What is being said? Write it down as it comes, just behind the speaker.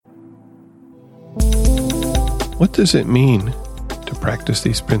What does it mean to practice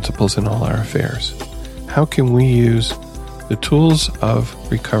these principles in all our affairs? How can we use the tools of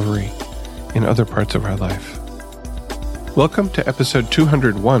recovery in other parts of our life? Welcome to episode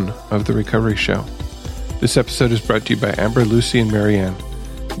 201 of The Recovery Show. This episode is brought to you by Amber, Lucy, and Marianne.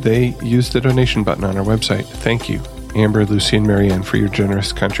 They use the donation button on our website. Thank you, Amber, Lucy, and Marianne, for your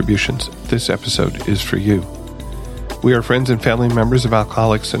generous contributions. This episode is for you. We are friends and family members of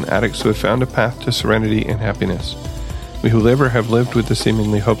alcoholics and addicts who have found a path to serenity and happiness. We who live or have lived with the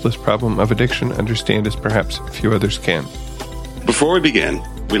seemingly hopeless problem of addiction understand as perhaps few others can. Before we begin,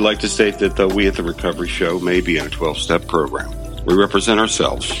 we'd like to state that though we at The Recovery Show may be in a 12-step program, we represent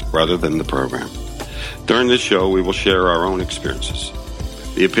ourselves rather than the program. During this show, we will share our own experiences.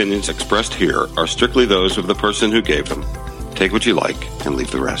 The opinions expressed here are strictly those of the person who gave them. Take what you like and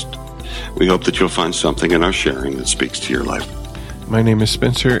leave the rest. We hope that you'll find something in our sharing that speaks to your life. My name is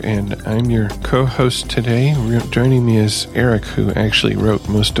Spencer, and I'm your co-host today. Joining me is Eric, who actually wrote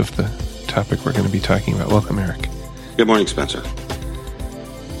most of the topic we're going to be talking about. Welcome, Eric. Good morning, Spencer.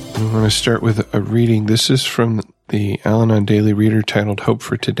 We want to start with a reading. This is from the Al-Anon Daily Reader titled Hope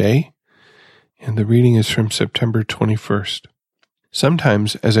for Today, and the reading is from September 21st.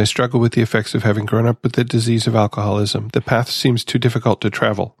 Sometimes, as I struggle with the effects of having grown up with the disease of alcoholism, the path seems too difficult to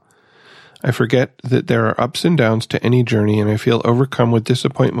travel. I forget that there are ups and downs to any journey, and I feel overcome with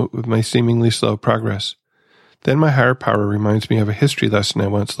disappointment with my seemingly slow progress. Then my higher power reminds me of a history lesson I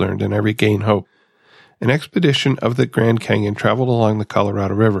once learned, and I regain hope. An expedition of the Grand Canyon traveled along the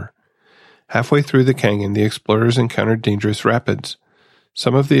Colorado River. Halfway through the canyon, the explorers encountered dangerous rapids.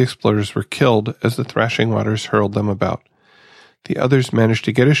 Some of the explorers were killed as the thrashing waters hurled them about. The others managed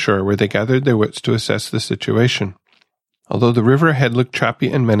to get ashore, where they gathered their wits to assess the situation. Although the river ahead looked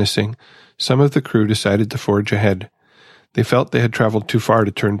choppy and menacing, some of the crew decided to forge ahead. They felt they had traveled too far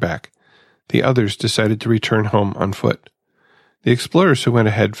to turn back. The others decided to return home on foot. The explorers who went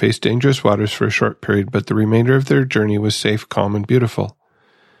ahead faced dangerous waters for a short period, but the remainder of their journey was safe, calm, and beautiful.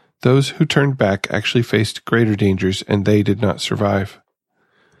 Those who turned back actually faced greater dangers, and they did not survive.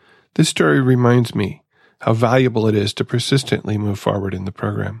 This story reminds me how valuable it is to persistently move forward in the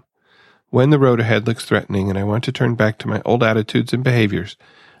program. When the road ahead looks threatening and I want to turn back to my old attitudes and behaviors,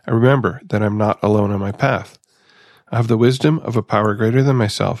 I remember that I'm not alone on my path. I have the wisdom of a power greater than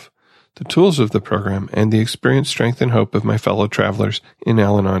myself, the tools of the program, and the experience, strength, and hope of my fellow travelers in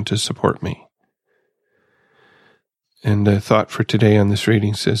Al-Anon to support me. And the thought for today on this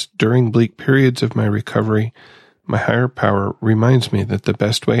reading says, during bleak periods of my recovery, my higher power reminds me that the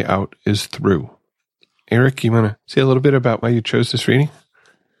best way out is through. Eric, you want to say a little bit about why you chose this reading?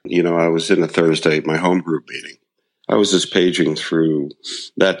 You know, I was in a Thursday, my home group meeting. I was just paging through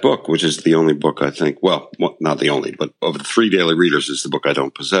that book, which is the only book I think, well, not the only, but of the three daily readers is the book I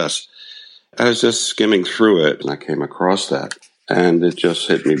don't possess. I was just skimming through it, and I came across that, and it just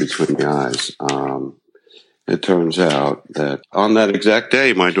hit me between the eyes. It turns out that on that exact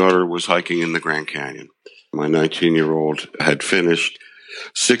day, my daughter was hiking in the Grand Canyon. My 19-year-old had finished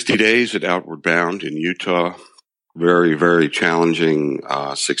 60 days at Outward Bound in Utah. Very, very challenging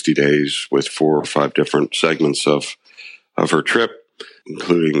 60 days with 4 or 5 different segments of her trip,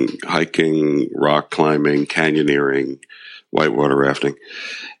 including hiking, rock climbing, canyoneering, whitewater rafting.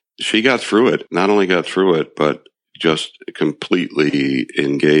 She got through it, not only got through it, but just completely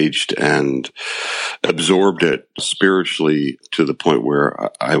engaged and absorbed it spiritually to the point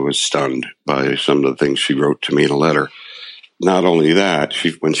where I was stunned by some of the things she wrote to me in a letter. Not only that,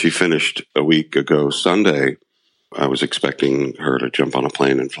 when she finished a week ago Sunday, I was expecting her to jump on a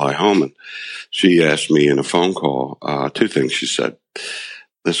plane and fly home, and she asked me in a phone call 2 things. She said,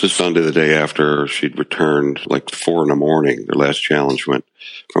 this was Sunday, the day after she'd returned, like 4 in the morning. Their last challenge went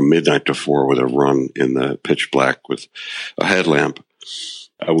from midnight to 4 with a run in the pitch black with a headlamp.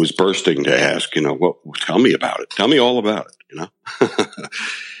 I was bursting to ask, tell me about it. Tell me all about it,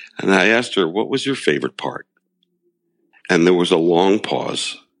 And I asked her, what was your favorite part? And there was a long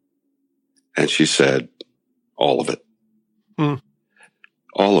pause, and she said, all of it.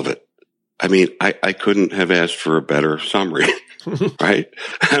 All of it. I mean, I couldn't have asked for a better summary, right?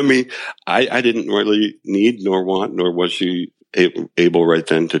 I mean, I didn't really need nor want, nor was she able right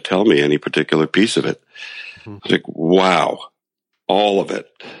then to tell me any particular piece of it. It's like, wow, all of it.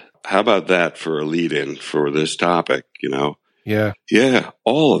 How about that for a lead-in for this topic, Yeah. Yeah,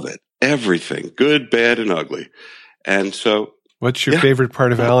 all of it. Everything. Good, bad, and ugly. And so... What's your favorite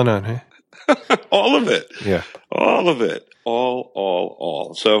part of Al-Anon, huh? All of it. Yeah. All of it.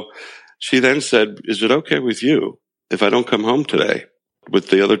 All. So she then said, is it okay with you if I don't come home today with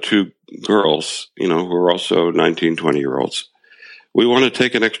the other 2 girls, who are also 19, 20-year-olds? we want to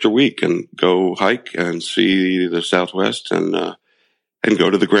take an extra week and go hike and see the Southwest and go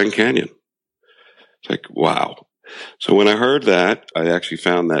to the Grand Canyon. It's like, wow. So when I heard that, I actually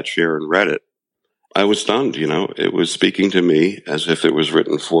found that share and read it. I was stunned, it was speaking to me as if it was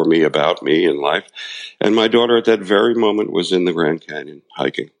written for me, about me in life. And my daughter at that very moment was in the Grand Canyon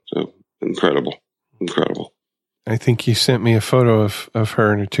hiking. So incredible. I think you sent me a photo of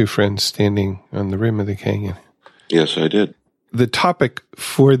her and her two friends standing on the rim of the canyon. Yes, I did. The topic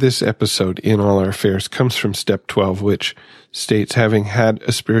for this episode in All Our Affairs comes from step 12, which states, having had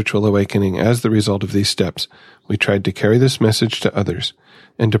a spiritual awakening as the result of these steps, we tried to carry this message to others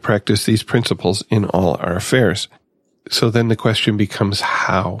and to practice these principles in all our affairs. So then the question becomes,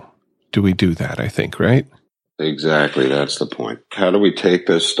 how do we do that, I think, right? Exactly. That's the point. How do we take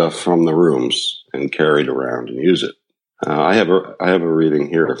this stuff from the rooms and carry it around and use it? I have a reading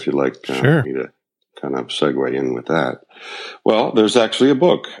here if you'd like Sure. me to kind of segue in with that. Well, there's actually a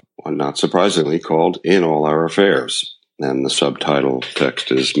book, not surprisingly, called In All Our Affairs. And the subtitle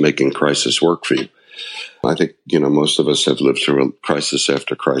text is Making Crisis Work for You. I think, most of us have lived through a crisis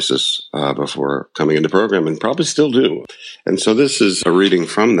after crisis before coming into program and probably still do. And so this is a reading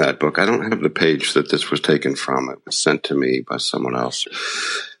from that book. I don't have the page that this was taken from. It was sent to me by someone else.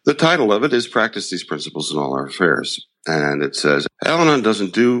 The title of it is Practice These Principles in All Our Affairs. And it says, Al-Anon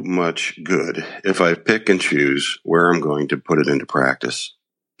doesn't do much good if I pick and choose where I'm going to put it into practice.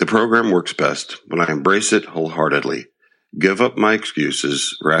 The program works best when I embrace it wholeheartedly, give up my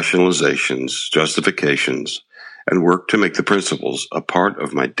excuses, rationalizations, justifications, and work to make the principles a part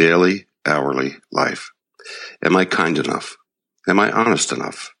of my daily, hourly life. Am I kind enough? Am I honest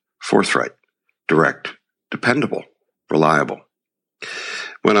enough? Forthright, direct, dependable, reliable?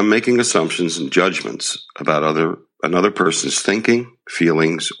 When I'm making assumptions and judgments about another person's thinking,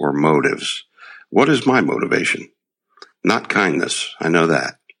 feelings, or motives, what is my motivation? Not kindness, I know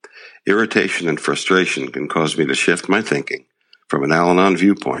that. Irritation and frustration can cause me to shift my thinking from an Al-Anon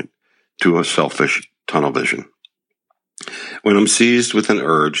viewpoint to a selfish tunnel vision. When I'm seized with an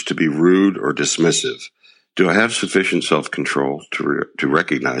urge to be rude or dismissive, do I have sufficient self-control to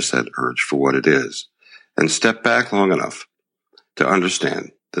recognize that urge for what it is and step back long enough to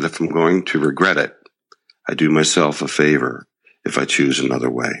understand that if I'm going to regret it, I do myself a favor if I choose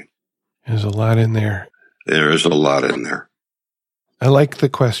another way? There's a lot in there. There is a lot in there. I like the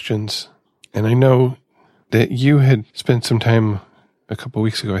questions, and I know that you had spent some time a couple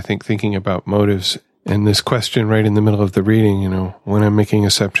weeks ago, I think, thinking about motives. And this question right in the middle of the reading, when I'm making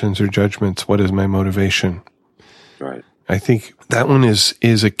assumptions or judgments, what is my motivation? Right. I think that one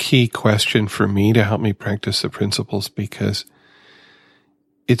is a key question for me to help me practice the principles, because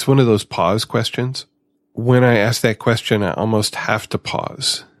it's one of those pause questions. When I ask that question, I almost have to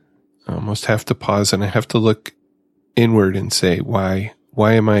pause. And I have to look inward and say, why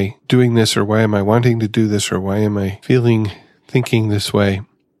am I doing this, or why am I wanting to do this, or why am I thinking this way?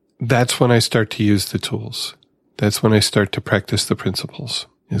 That's when I start to use the tools. That's when I start to practice the principles,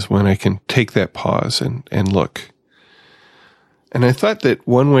 is when I can take that pause and look. And I thought that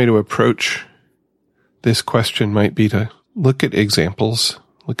one way to approach this question might be to look at a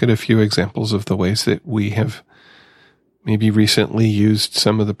few examples of the ways that we have maybe recently used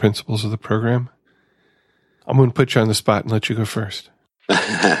some of the principles of the program. I'm going to put you on the spot and let you go first.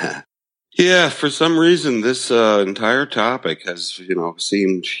 Yeah, for some reason, this entire topic has,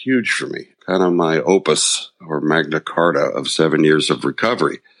 seemed huge for me. Kind of my opus or Magna Carta of 7 years of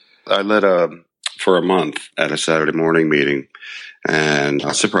recovery. I led for a month at a Saturday morning meeting. And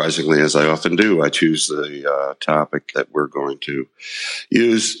surprisingly, as I often do, I choose the topic that we're going to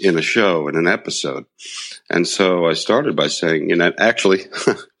use in a show, in an episode. And so I started by saying, actually,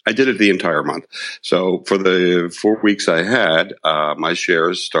 I did it the entire month. So for the 4 weeks I had, my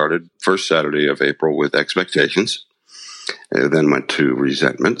shares started first Saturday of April with expectations. It then went to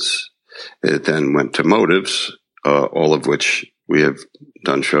resentments. It then went to motives, all of which we have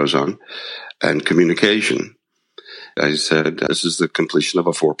done shows on, and communication. I said, this is the completion of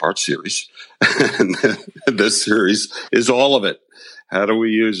a 4-part series. And this series is all of it. How do we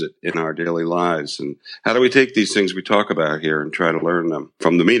use it in our daily lives? And how do we take these things we talk about here and try to learn them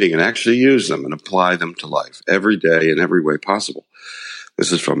from the meeting and actually use them and apply them to life every day in every way possible?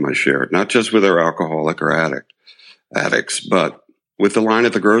 This is from my share, not just with our alcoholic or addicts, but with the line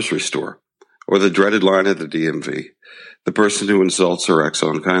at the grocery store or the dreaded line at the DMV, the person who insults or acts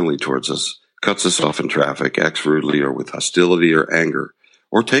unkindly towards us, cuts us off in traffic, acts rudely or with hostility or anger,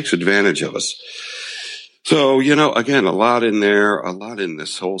 or takes advantage of us. So, again, a lot in there, a lot in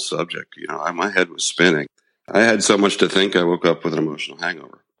this whole subject. My head was spinning. I had so much to think, I woke up with an emotional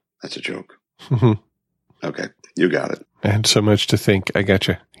hangover. That's a joke. Okay, you got it. I had so much to think. I got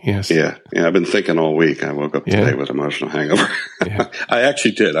you. Yes. Yeah. I've been thinking all week. I woke up today with emotional hangover. Yeah. I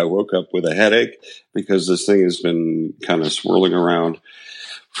actually did. I woke up with a headache because this thing has been kind of swirling around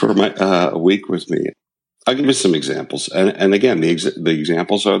for a week with me. I'll give you some examples. And again, the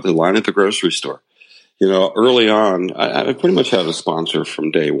examples are the line at the grocery store. Early on, I pretty much had a sponsor from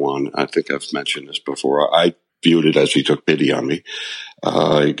day one. I think I've mentioned this before. I viewed it as he took pity on me.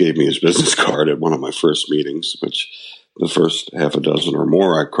 He gave me his business card at one of my first meetings, which the first half a dozen or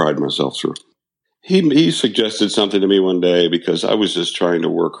more I cried myself through. He suggested something to me one day because I was just trying to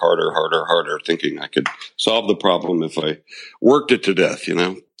work harder, thinking I could solve the problem if I worked it to death,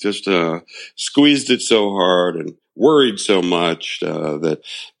 just squeezed it so hard and worried so much that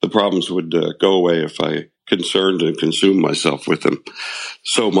the problems would go away if I concerned and consumed myself with them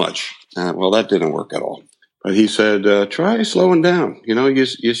so much. Well, that didn't work at all. But he said, try slowing down. You want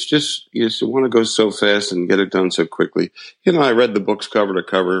to go so fast and get it done so quickly. I read the books cover to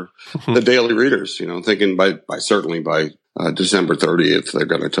cover, the daily readers, thinking by December 30th, they're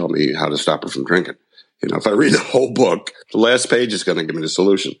going to tell me how to stop her from drinking. If I read the whole book, the last page is going to give me the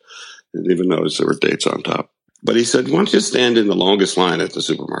solution. I didn't even notice there were dates on top. But he said, why don't you stand in the longest line at the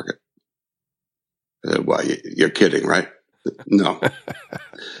supermarket? Well, you're kidding, right? No.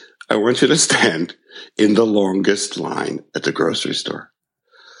 I want you to stand in the longest line at the grocery store.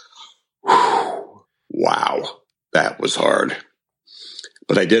 Whew. Wow, that was hard.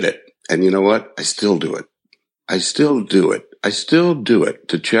 But I did it. And you know what? I still do it. I still do it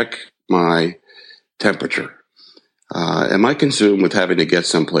to check my temperature. Am I consumed with having to get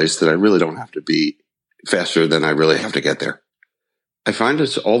someplace that I really don't have to be faster than I really have to get there? I find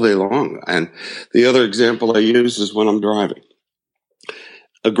this all day long. And the other example I use is when I'm driving.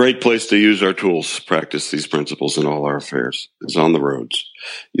 A great place to use our tools, practice these principles in all our affairs, is on the roads.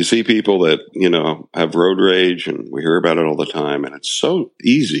 You see people that, have road rage, and we hear about it all the time, and it's so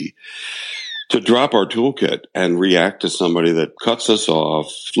easy to drop our toolkit and react to somebody that cuts us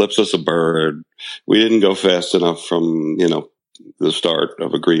off, flips us a bird. We didn't go fast enough from, the start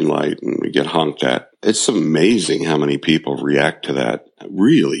of a green light, and we get honked at. It's amazing how many people react to that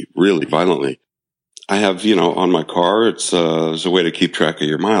really, really violently. I have, on my car, it's a way to keep track of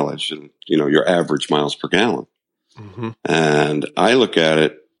your mileage and, your average miles per gallon. Mm-hmm. And I look at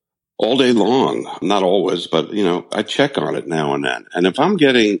it all day long, not always, but, I check on it now and then. And if I'm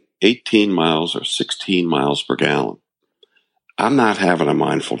getting 18 miles or 16 miles per gallon, I'm not having a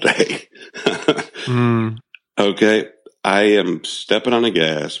mindful day. Okay. I am stepping on the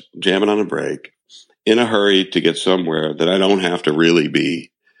gas, jamming on the brake in a hurry to get somewhere that I don't have to really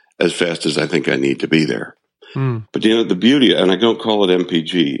be as fast as I think I need to be there. But the beauty, and I don't call it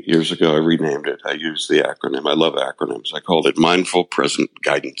MPG. Years ago, I renamed it. I used the acronym. I love acronyms. I called it Mindful Present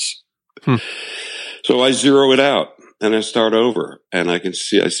Guidance. So I zero it out and I start over, and I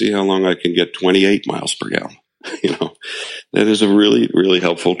see how long I can get 28 miles per gallon. That is a really, really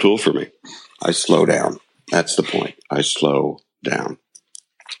helpful tool for me. I slow down. That's the point. I slow down.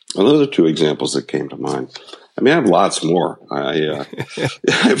 Well, those are two examples that came to mind. I have lots more. I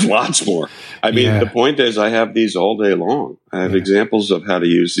have lots more. The point is I have these all day long. I have examples of how to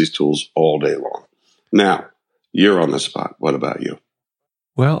use these tools all day long. Now, you're on the spot. What about you?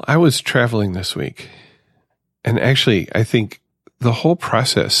 Well, I was traveling this week. And actually, I think the whole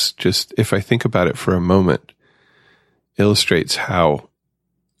process, just if I think about it for a moment, illustrates how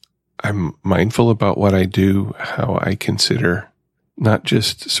I'm mindful about what I do, how I consider not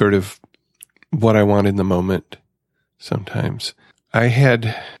just sort of what I want in the moment sometimes. I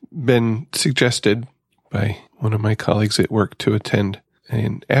had been suggested by one of my colleagues at work to attend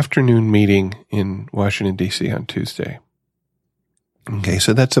an afternoon meeting in Washington, D.C. on Tuesday. Okay,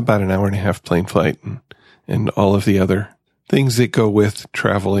 so that's about an hour and a half plane flight and all of the other things that go with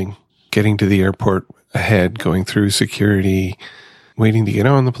traveling, getting to the airport ahead, going through security, waiting to get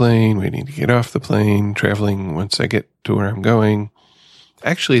on the plane, waiting to get off the plane, traveling once I get to where I'm going,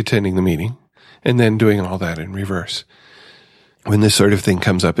 actually attending the meeting, and then doing all that in reverse. When this sort of thing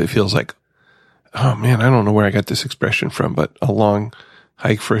comes up, it feels like, oh man, I don't know where I got this expression from, but a long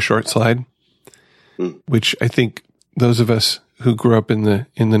hike for a short slide, which I think those of us who grew up in the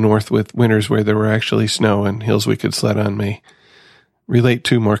north with winters where there were actually snow and hills we could sled on may relate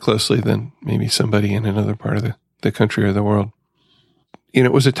to more closely than maybe somebody in another part of the country or the world.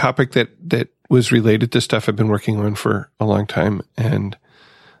 It was a topic that was related to stuff I've been working on for a long time, and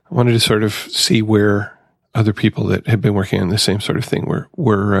I wanted to sort of see where other people that had been working on the same sort of thing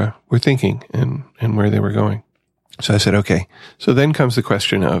were thinking and where they were going. So I said, okay. So then comes the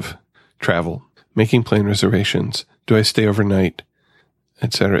question of travel, making plane reservations. Do I stay overnight?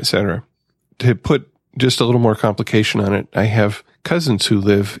 Et cetera, et cetera. To put just a little more complication on it. I have cousins who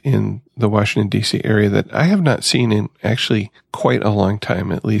live in the Washington, D.C. area that I have not seen in actually quite a long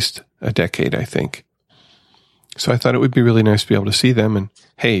time, at least a decade, I think. So I thought it would be really nice to be able to see them, and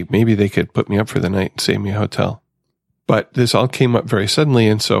hey, maybe they could put me up for the night and save me a hotel. But this all came up very suddenly,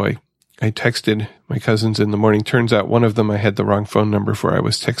 and so I texted my cousins in the morning. Turns out one of them I had the wrong phone number for. I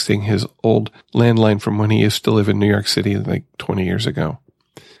was texting his old landline from when he used to live in New York City like 20 years ago.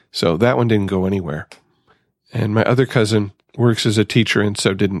 So that one didn't go anywhere. And my other cousin works as a teacher and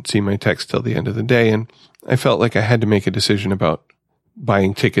so didn't see my text till the end of the day. And I felt like I had to make a decision about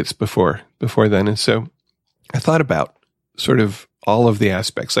buying tickets before then. And so I thought about sort of all of the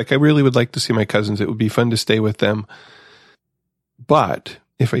aspects. Like, I really would like to see my cousins. It would be fun to stay with them. But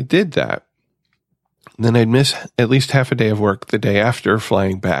if I did that, then I'd miss at least half a day of work the day after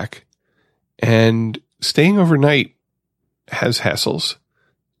flying back. And staying overnight has hassles.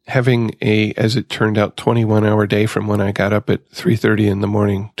 Having as it turned out, 21-hour day from when I got up at 3:30 in the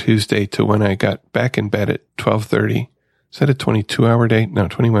morning Tuesday to when I got back in bed at 12:30. Is that a 22-hour day? No,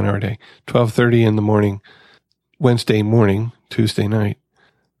 21-hour day. 12:30 in the morning, Wednesday morning, Tuesday night.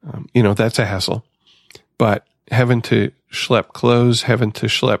 That's a hassle. But having to schlep clothes,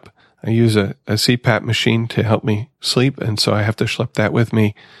 I use a CPAP machine to help me sleep, and so I have to schlep that with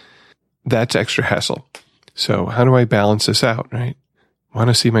me. That's extra hassle. So how do I balance this out, right? Want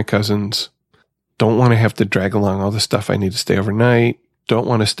to see my cousins, don't want to have to drag along all the stuff I need to stay overnight, don't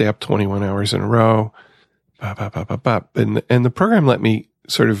want to stay up 21 hours in a row, And the program let me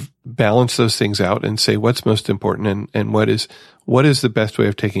sort of balance those things out and say what's most important and what is the best way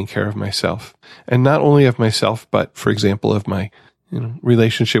of taking care of myself. And not only of myself, but for example, of my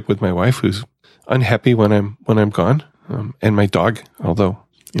relationship with my wife, who's unhappy when I'm gone, and my dog, although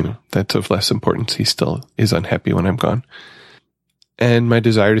that's of less importance, he still is unhappy when I'm gone. And my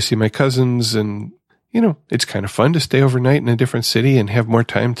desire to see my cousins, and it's kind of fun to stay overnight in a different city and have more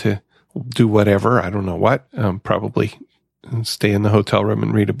time to do whatever, I don't know what, probably stay in the hotel room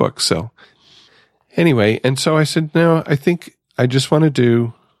and read a book. So anyway, and so I said, no, I think I just want to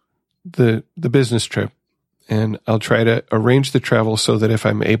do the business trip, and I'll try to arrange the travel so that if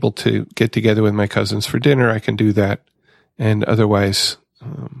I'm able to get together with my cousins for dinner, I can do that. And otherwise,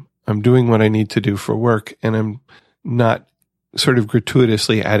 I'm doing what I need to do for work, and I'm not sort of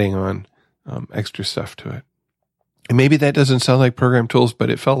gratuitously adding on extra stuff to it. And maybe that doesn't sound like program tools, but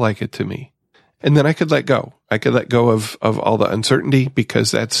it felt like it to me. And then I could let go. I could let go of all the uncertainty,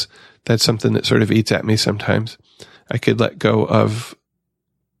 because that's something that sort of eats at me sometimes. I could let go of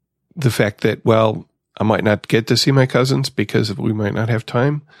the fact that, well, I might not get to see my cousins because we might not have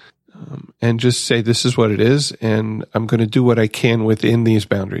time, and just say, this is what it is, and I'm going to do what I can within these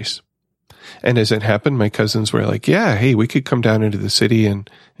boundaries. And as it happened, my cousins were like, yeah, hey, we could come down into the city and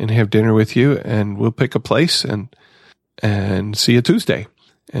have dinner with you, and we'll pick a place and see you Tuesday.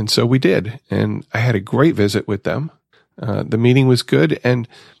 And so we did. And I had a great visit with them. The meeting was good. And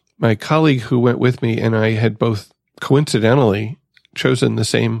my colleague who went with me and I had both coincidentally chosen the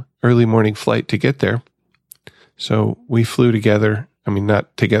same early morning flight to get there. So we flew together. I mean,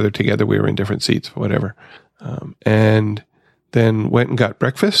 not together. We were in different seats, whatever. And then went and got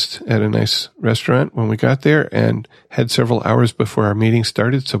breakfast at a nice restaurant when we got there, and had several hours before our meeting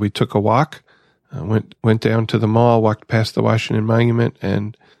started. So we took a walk, went down to the mall, walked past the Washington Monument,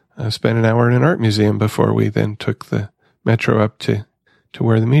 and spent an hour in an art museum before we then took the metro up to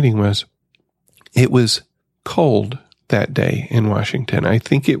where the meeting was. It was cold that day in Washington. I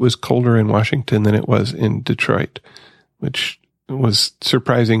think it was colder in Washington than it was in Detroit, which was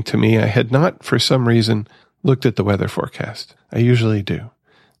surprising to me. I had not, for some reason, looked at the weather forecast. I usually do.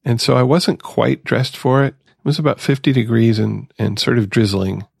 And so I wasn't quite dressed for it. It was about 50 degrees and sort of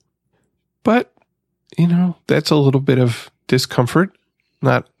drizzling. But, that's a little bit of discomfort,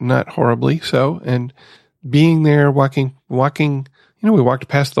 not horribly so. And being there, walking, we walked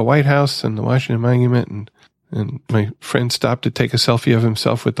past the White House and the Washington Monument, and my friend stopped to take a selfie of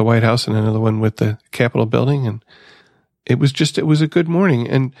himself with the White House and another one with the Capitol building. And it was a good morning.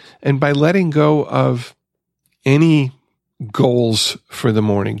 And by letting go of any goals for the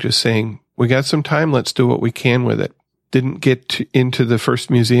morning, just saying, we got some time, let's do what we can with it. Didn't get into the first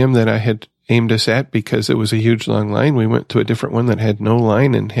museum that I had aimed us at because it was a huge long line. We went to a different one that had no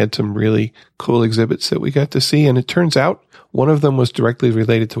line and had some really cool exhibits that we got to see. And it turns out one of them was directly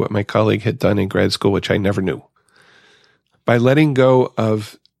related to what my colleague had done in grad school, which I never knew. By letting go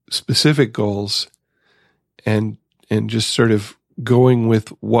of specific goals and just sort of going with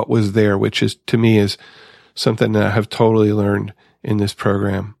what was there, which is, to me, is something that I have totally learned in this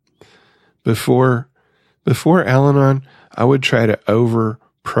program. Before Al-Anon, I would try to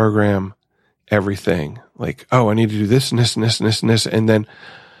over-program everything. Like, oh, I need to do this and this and this and this and this, and then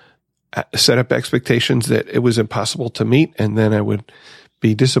set up expectations that it was impossible to meet, and then I would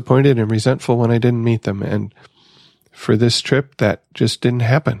be disappointed and resentful when I didn't meet them. And for this trip, that just didn't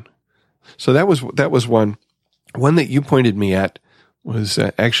happen. So that was one that you pointed me at was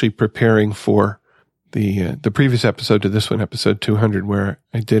actually preparing for the previous episode to this one, episode 200, where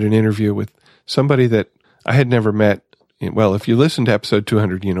I did an interview with somebody that I had never met. Well, if you listen to episode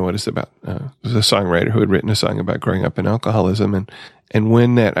 200, you know what it's about. It was a songwriter who had written a song about growing up in alcoholism. And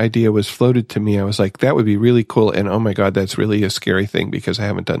when that idea was floated to me, I was like, that would be really cool. And oh my God, that's really a scary thing because I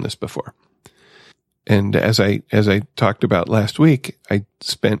haven't done this before. And as I talked about last week, I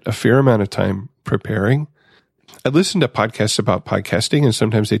spent a fair amount of time preparing. I listened to podcasts about podcasting, and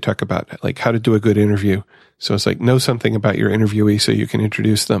sometimes they talk about like how to do a good interview. So it's like, know something about your interviewee so you can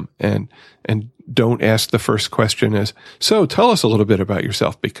introduce them, and don't ask the first question as, so tell us a little bit about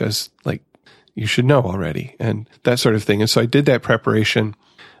yourself, because like you should know already, and that sort of thing. And so I did that preparation.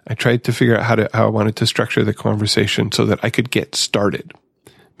 I tried to figure out how I wanted to structure the conversation so that I could get started,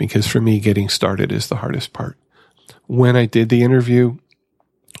 because for me, getting started is the hardest part. When I did the interview,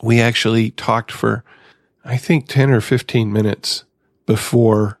 we actually talked for, I think, 10 or 15 minutes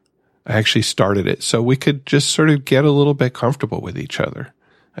before I actually started it. So we could just sort of get a little bit comfortable with each other.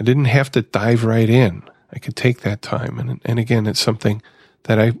 I didn't have to dive right in. I could take that time. And again, it's something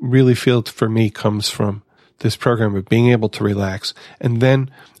that I really feel for me comes from this program of being able to relax. And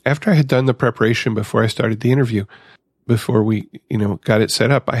then after I had done the preparation before I started the interview, before we, got it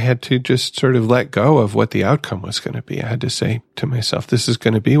set up, I had to just sort of let go of what the outcome was going to be. I had to say to myself, this is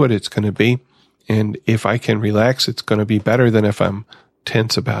going to be what it's going to be. And if I can relax, it's going to be better than if I'm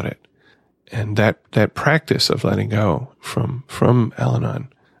tense about it. And that practice of letting go from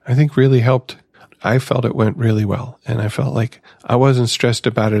Al-Anon, I think really helped. I felt it went really well. And I felt like I wasn't stressed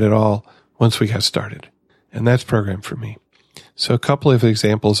about it at all once we got started. And that's program for me. So a couple of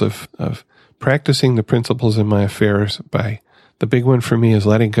examples of practicing the principles in my affairs the big one for me is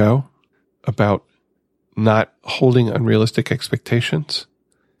letting go, about not holding unrealistic expectations,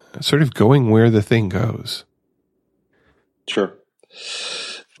 sort of going where the thing goes. Sure.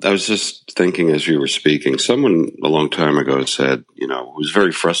 I was just thinking as you were speaking, someone a long time ago said, who was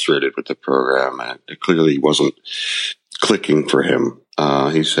very frustrated with the program, and it clearly wasn't clicking for him.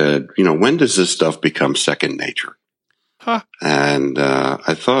 He said, when does this stuff become second nature? Huh. And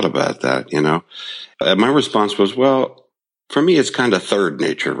I thought about that, And my response was, well, for me, it's kind of third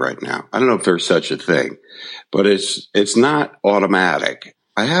nature right now. I don't know if there's such a thing, but it's not automatic.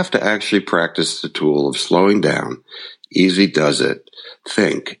 I have to actually practice the tool of slowing down. Easy does it.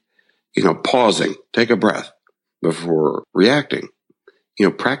 Think, pausing, take a breath before reacting,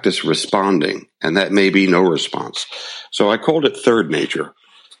 practice responding, and that may be no response. So I called it third nature.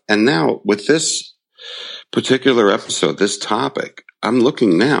 And now with this particular episode, this topic, I'm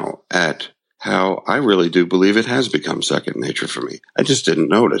looking now at how I really do believe it has become second nature for me. I just didn't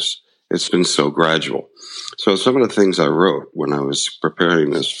notice. It's been so gradual. So some of the things I wrote when I was preparing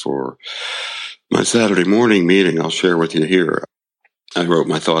this for my Saturday morning meeting, I'll share with you here. I wrote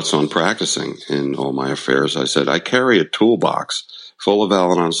my thoughts on practicing in all my affairs. I said, I carry a toolbox full of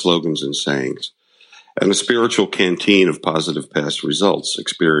Al-Anon slogans and sayings, and a spiritual canteen of positive past results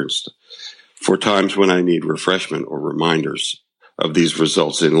experienced for times when I need refreshment or reminders of these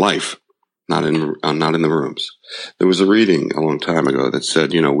results in life, not in the rooms. There was a reading a long time ago that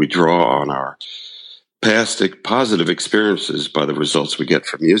said, we draw on our past positive experiences by the results we get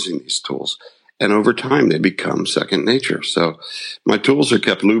from using these tools. And over time, they become second nature. So my tools are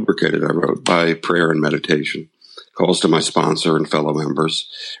kept lubricated, I wrote, by prayer and meditation, calls to my sponsor and fellow members,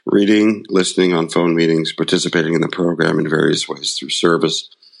 reading, listening on phone meetings, participating in the program in various ways through service,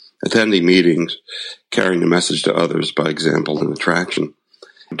 attending meetings, carrying the message to others by example and attraction.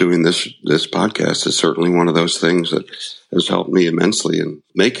 Doing this podcast is certainly one of those things that has helped me immensely in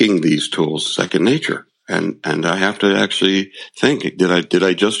making these tools second nature. And I have to actually think, did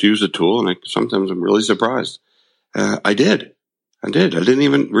I just use a tool? And sometimes I'm really surprised. I did. I didn't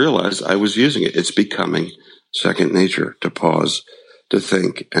even realize I was using it. It's becoming second nature to pause, to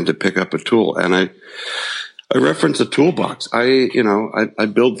think, and to pick up a tool. And I reference a toolbox. I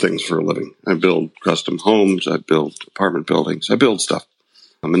build things for a living. I build custom homes. I build apartment buildings. I build stuff.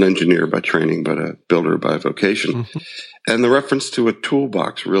 I'm an engineer by training, but a builder by vocation. Mm-hmm. And the reference to a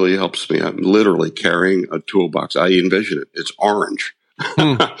toolbox really helps me. I'm literally carrying a toolbox. I envision it. It's orange.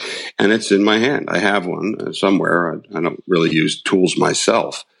 And it's in my hand. I have one somewhere. I don't really use tools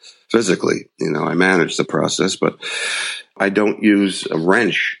myself physically. I manage the process, but I don't use a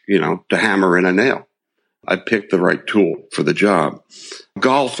wrench, to hammer in a nail. I picked the right tool for the job.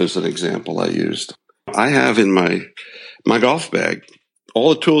 Golf is an example I used. I have in my golf bag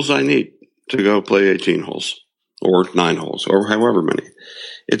all the tools I need to go play 18 holes or 9 holes or however many.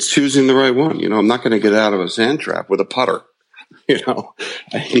 It's choosing the right one. I'm not going to get out of a sand trap with a putter.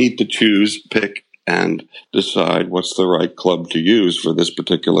 I need to choose, pick, and decide what's the right club to use for this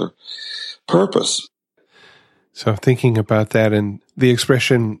particular purpose. So thinking about that, and the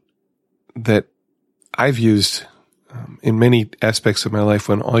expression that I've used in many aspects of my life,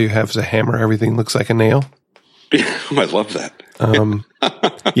 when all you have is a hammer, everything looks like a nail. I love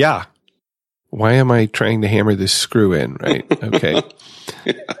that. Yeah. Why am I trying to hammer this screw in, right? Okay.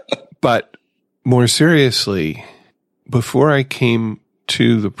 But more seriously, before I came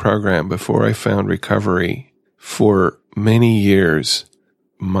to the program, before I found recovery, for many years,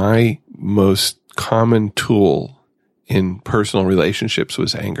 my most common tool in personal relationships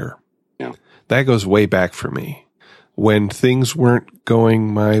was anger. Yeah. That goes way back for me. When things weren't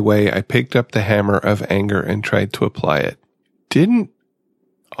going my way, I picked up the hammer of anger and tried to apply it. Didn't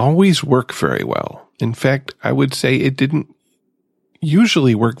always work very well. In fact, I would say it didn't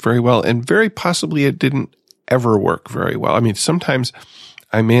usually work very well, and very possibly it didn't ever work very well. I mean, sometimes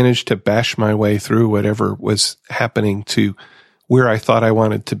I managed to bash my way through whatever was happening to where I thought I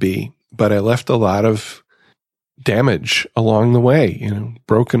wanted to be, but I left a lot of damage along the way,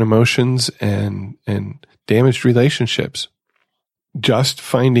 broken emotions and damaged relationships. Just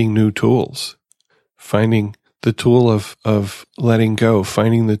finding new tools, finding the tool of letting go,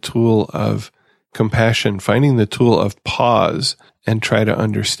 finding the tool of compassion, finding the tool of pause and try to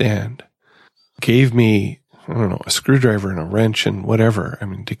understand, gave me, a screwdriver and a wrench and whatever. I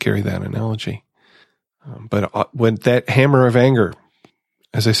mean, to carry that analogy. But when that hammer of anger,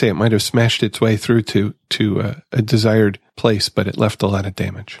 as I say, it might have smashed its way through to a desired place, but it left a lot of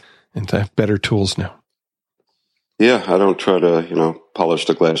damage. And I have better tools now. Yeah, I don't try to, polish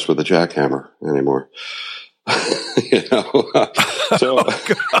the glass with a jackhammer anymore. So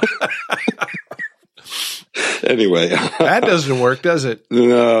anyway, that doesn't work, does it?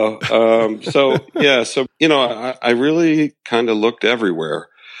 No. I really kind of looked everywhere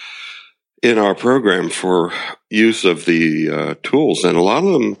in our program for use of the tools, and a lot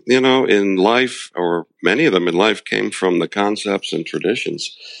of them, in life, or many of them in life, came from the concepts and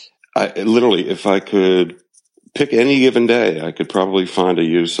traditions. If I could pick any given day, I could probably find a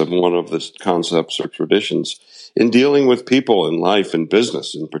use of one of the concepts or traditions in dealing with people in life and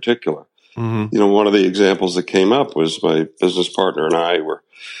business in particular. Mm-hmm. One of the examples that came up was my business partner and I were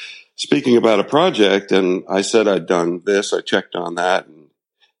speaking about a project, and I said I'd done this, I checked on that,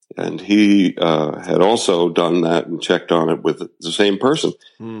 and he had also done that and checked on it with the same person.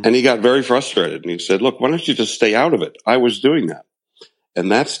 Mm. And he got very frustrated, and he said, look, why don't you just stay out of it? I was doing that.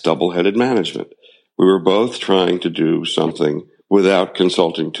 And that's double-headed management. We were both trying to do something without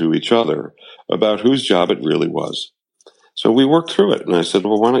consulting to each other about whose job it really was. So we worked through it. And I said,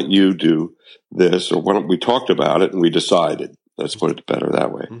 well, why don't you do this? Or why don't we talked about it and we decided, let's put it better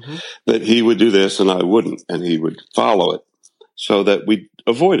that way, that he would do this and I wouldn't, and he would follow it, so that we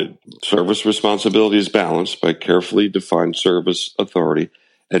avoided service responsibility is balanced by carefully defined service authority,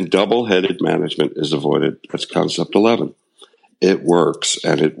 and double-headed management is avoided. That's concept 11. It works,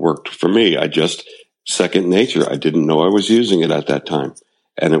 and it worked for me. Second nature. I didn't know I was using it at that time,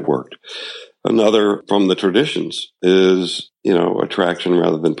 and it worked. Another from the traditions is, attraction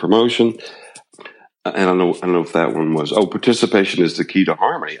rather than promotion. And I don't know if that one was, participation is the key to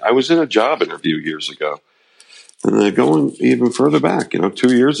harmony. I was in a job interview years ago, and going even further back,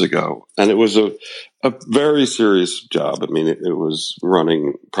 2 years ago, and it was a very serious job. I mean, it was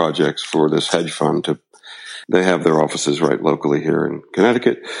running projects for this hedge fund. They have their offices right locally here in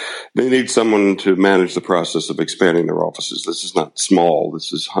Connecticut. They need someone to manage the process of expanding their offices. This is not small.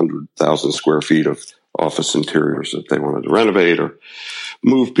 This is 100,000 square feet of office interiors that they wanted to renovate or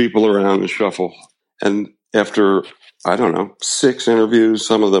move people around and shuffle. And after, 6 interviews,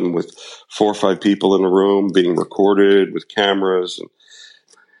 some of them with 4 or 5 people in a room being recorded with cameras.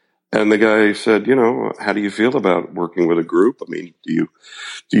 And the guy said, how do you feel about working with a group? I mean, do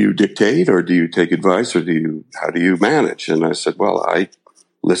you dictate, or do you take advice, or how do you manage? And I said, well, I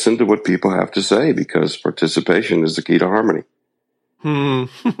listen to what people have to say, because participation is the key to harmony.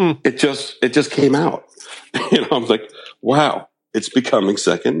 It just came out. I'm like, wow, it's becoming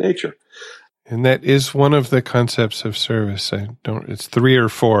second nature. And that is one of the concepts of service. It's 3 or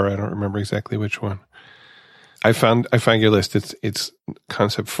 4. I don't remember exactly which one. I found your list. It's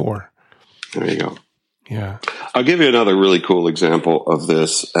concept 4. There you go. Yeah. I'll give you another really cool example of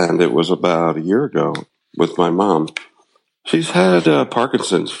this. And it was about a year ago with my mom. She's had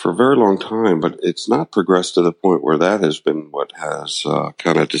Parkinson's for a very long time, but it's not progressed to the point where that has been what has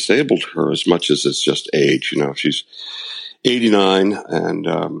kind of disabled her as much as it's just age. She's 89 and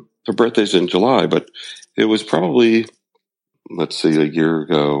her birthday's in July, but it was probably, let's see, a year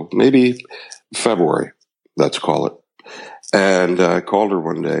ago, maybe February, let's call it. And I called her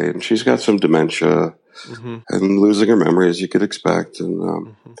one day, and she's got some dementia and losing her memory, as you could expect.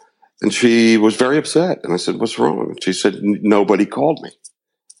 And she was very upset. And I said, "What's wrong?" And she said, "Nobody called me."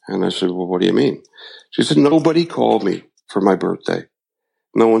 And I said, "Well, what do you mean?" She said, "Nobody called me for my birthday.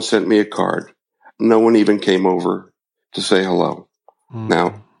 No one sent me a card. No one even came over to say hello."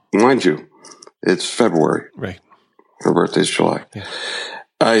 Now, mind you, it's February. Right. Her birthday's July. Yeah.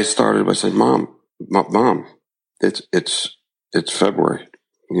 I started by saying, Mom, it's February.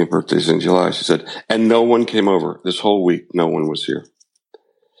 Your birthday's in July. She said, and no one came over. This whole week, no one was here.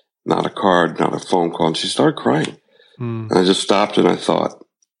 Not a card, not a phone call. And she started crying. And I just stopped and I thought.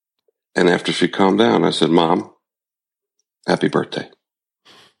 And after she calmed down, I said, Mom, happy birthday.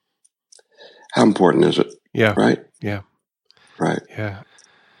 How important is it? Yeah. Right? Yeah. Right. Yeah.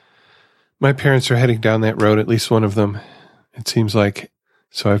 My parents are heading down that road, at least one of them, it seems like.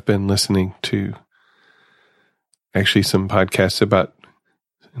 So I've been listening to actually some podcasts about,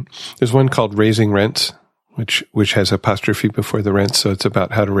 there's one called Raising Rents, which has apostrophe before the rents. So it's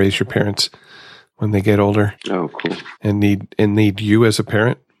about how to raise your parents when they get older. Oh, cool. And need you as a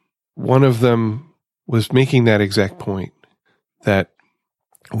parent. One of them was making that exact point, that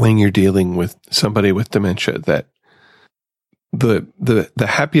when you're dealing with somebody with dementia, that the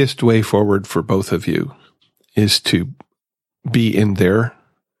happiest way forward for both of you is to be in their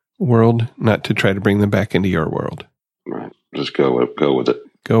world, not to try to bring them back into your world. Right. Just go with it.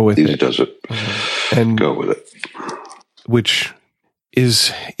 Go with Easy it. does it. And go with it. Which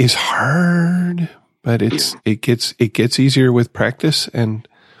is hard, but it gets easier with practice. And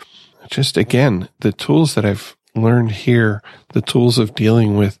just again, the tools that I've learned here, the tools of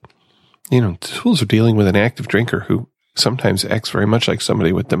dealing with an active drinker who sometimes acts very much like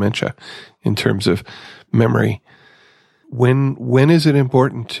somebody with dementia in terms of memory. When is it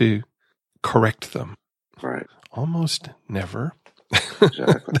important to correct them? Right. Almost never.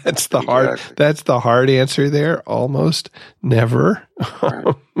 Exactly. That's the hard answer there. Almost never.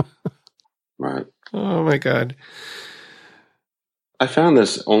 Right. Right. Oh my God. I found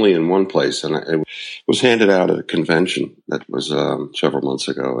this only in one place, and it was handed out at a convention that was several months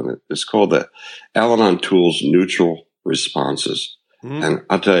ago, and it's called the Al-Anon Tools Neutral Responses. And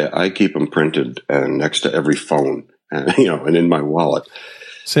I'll tell you, I keep them printed and next to every phone, and in my wallet.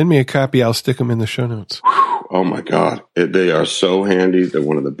 Send me a copy. I'll stick them in the show notes. Oh my God. They are so handy. They're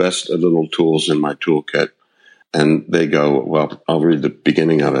one of the best little tools in my toolkit. And they go, well, I'll read the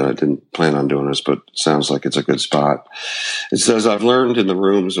beginning of it. I didn't plan on doing this, but it sounds like it's a good spot. It says, I've learned in the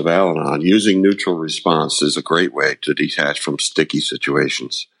rooms of Al-Anon, using neutral response is a great way to detach from sticky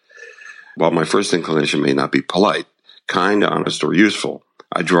situations. While my first inclination may not be polite, kind, honest, or useful,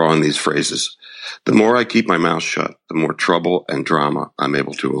 I draw on these phrases. The more I keep my mouth shut, the more trouble and drama I'm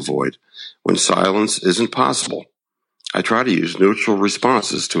able to avoid. When silence isn't possible, I try to use neutral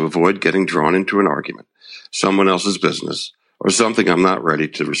responses to avoid getting drawn into an argument, someone else's business, or something I'm not ready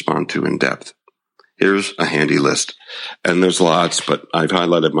to respond to in depth. Here's a handy list. And there's lots, but I've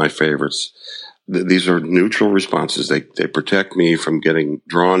highlighted my favorites. These are neutral responses. They protect me from getting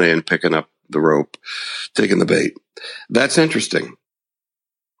drawn in, picking up the rope, taking the bait. That's interesting.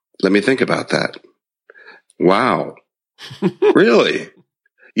 Let me think about that. Wow. Really?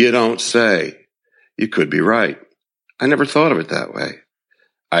 You don't say. You could be right. I never thought of it that way.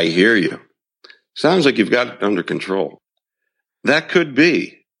 I hear you. Sounds like you've got it under control. That could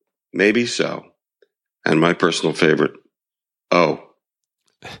be. Maybe so. And my personal favorite, oh.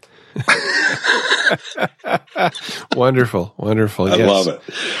 Wonderful. I love it.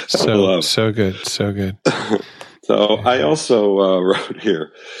 So good. So good. So I also wrote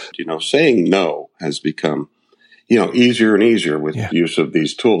here, saying no has become, easier and easier with use of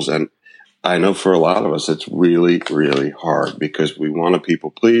these tools. And I know for a lot of us, it's really, really hard because we want to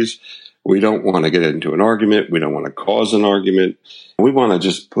people please. We don't want to get into an argument. We don't want to cause an argument. We want to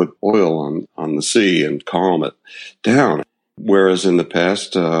just put oil on the sea and calm it down. Whereas in the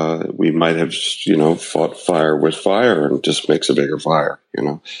past, we might have, fought fire with fire and it just makes a bigger fire,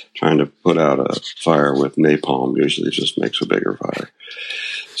 Trying to put out a fire with napalm usually just makes a bigger fire.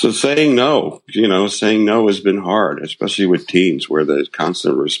 So saying no, saying no has been hard, especially with teens where the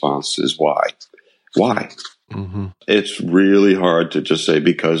constant response is why? Why? Mm-hmm. It's really hard to just say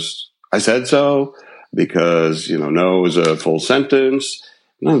because I said so, because, no is a full sentence.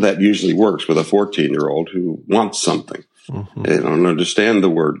 None of that usually works with a 14-year-old who wants something. Mm-hmm. They don't understand the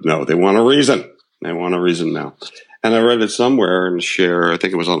word no. They want a reason. They want a reason now. And I read it somewhere in I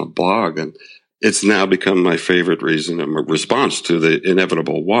think it was on a blog, and it's now become my favorite reason and response to the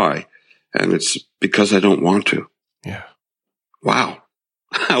inevitable why. And it's because I don't want to. Yeah. Wow.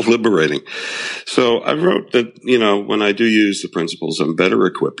 How liberating. So I wrote that, when I do use the principles, I'm better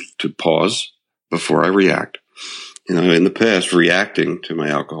equipped to pause before I react. In the past, reacting to my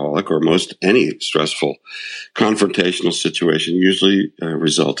alcoholic or most any stressful confrontational situation usually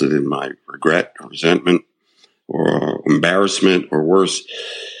resulted in my regret or resentment or embarrassment or worse.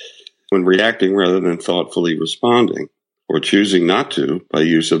 When reacting rather than thoughtfully responding or choosing not to by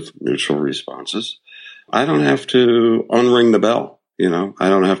use of neutral responses, I don't have to unring the bell. I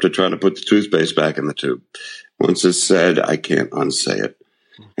don't have to try to put the toothpaste back in the tube. Once it's said, I can't unsay it.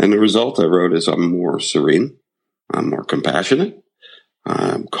 And the result I wrote is I'm more serene. I'm more compassionate.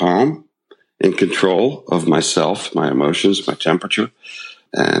 I'm calm, in control of myself, my emotions, my temperature.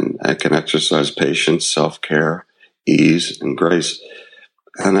 And I can exercise patience, self-care, ease, and grace.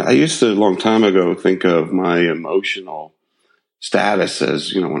 And I used to, a long time ago, think of my emotional status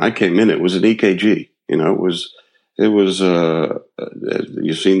as, when I came in, it was an EKG. It was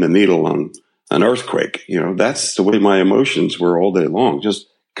you've seen the needle on an earthquake. That's the way my emotions were all day long, just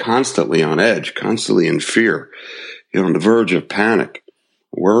constantly on edge, constantly in fear, on the verge of panic,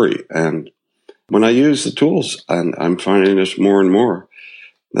 worry. And when I use the tools, and I'm finding this more and more,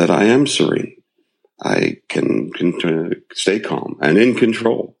 that I am serene. I can stay calm and in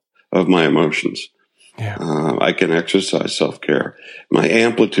control of my emotions. Yeah. I can exercise self-care. My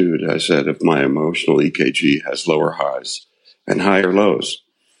amplitude, I said, of my emotional EKG has lower highs and higher lows.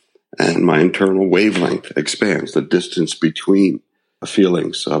 And my internal wavelength expands, the distance between the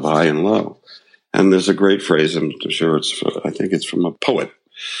feelings of high and low. And there's a great phrase, I think it's from a poet,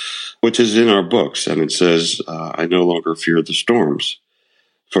 which is in our books. And it says, I no longer fear the storms,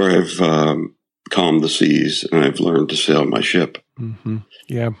 for I've calmed the seas and I've learned to sail my ship. Mm-hmm.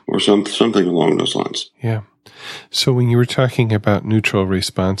 Yeah. Or something along those lines. Yeah. So when you were talking about neutral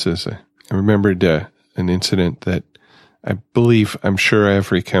responses, I remembered an incident that I'm sure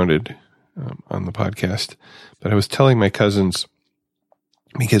I've recounted on the podcast, but I was telling my cousins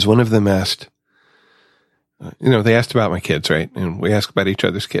because one of them asked, they asked about my kids, right? And we ask about each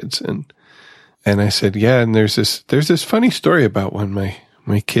other's kids. And I said, yeah, and there's this funny story about when my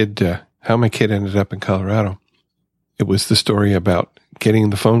kid, how my kid ended up in Colorado. It was the story about getting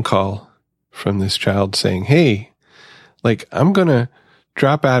the phone call from this child saying, hey, I'm going to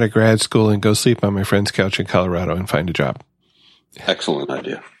drop out of grad school and go sleep on my friend's couch in Colorado and find a job. Excellent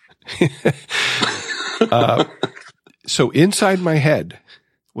idea. So inside my head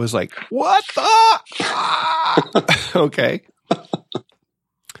was like, what the? Okay.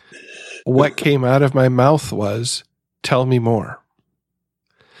 What came out of my mouth was, tell me more.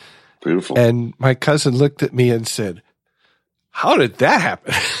 Beautiful. And my cousin looked at me and said, how did that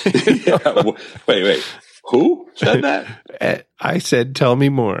happen? Yeah. Wait. Who said that? I said, tell me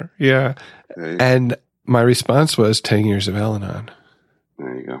more. Yeah. And my response was 10 years of Al-Anon.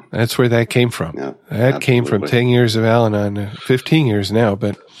 There you go. That's where that came from. Yeah, that came from 10 years of Al-Anon, 15 years now.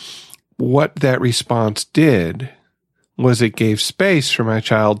 But what that response did was it gave space for my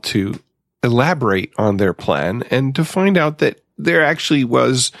child to elaborate on their plan and to find out that there actually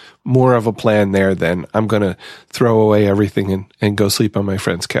was more of a plan there than I'm going to throw away everything and go sleep on my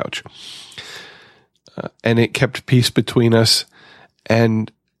friend's couch. And it kept peace between us,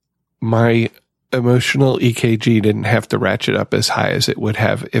 and my emotional EKG didn't have to ratchet up as high as it would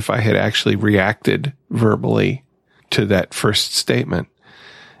have if I had actually reacted verbally to that first statement.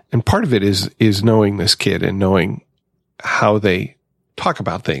 And part of it is knowing this kid and knowing how they talk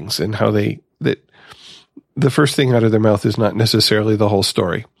about things and how that the first thing out of their mouth is not necessarily the whole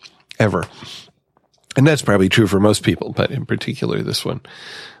story ever. And that's probably true for most people, but in particular this one.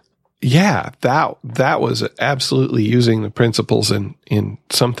 Yeah, that was absolutely using the principles in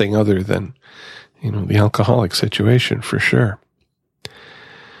something other than, the alcoholic situation for sure.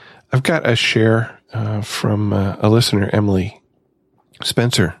 I've got a share from a listener, Emily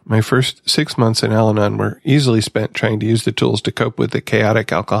Spencer. My first 6 months in Al-Anon were easily spent trying to use the tools to cope with the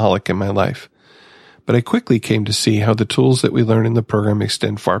chaotic alcoholic in my life. But I quickly came to see how the tools that we learn in the program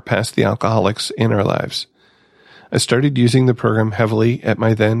extend far past the alcoholics in our lives. I started using the program heavily at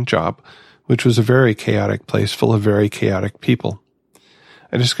my then job, which was a very chaotic place full of very chaotic people.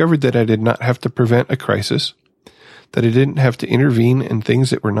 I discovered that I did not have to prevent a crisis, that I didn't have to intervene in things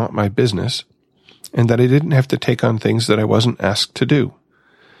that were not my business, and that I didn't have to take on things that I wasn't asked to do.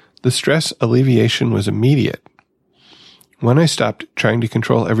 The stress alleviation was immediate. When I stopped trying to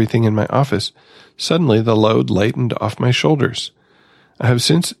control everything in my office, suddenly the load lightened off my shoulders. I have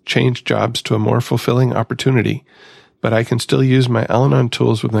since changed jobs to a more fulfilling opportunity, but I can still use my Al-Anon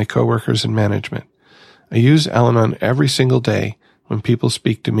tools with my coworkers and management. I use Al-Anon every single day when people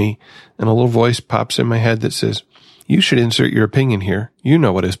speak to me, and a little voice pops in my head that says, "You should insert your opinion here. You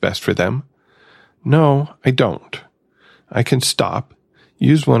know what is best for them." No, I don't. I can stop,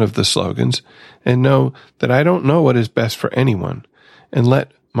 use one of the slogans, and know that I don't know what is best for anyone, and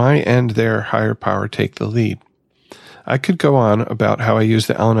let my and their higher power take the lead. I could go on about how I use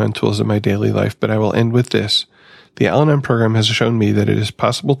the Al-Anon tools in my daily life, but I will end with this. The Al-Anon program has shown me that it is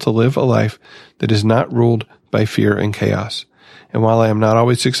possible to live a life that is not ruled by fear and chaos. And while I am not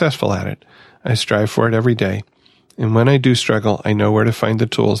always successful at it, I strive for it every day. And when I do struggle, I know where to find the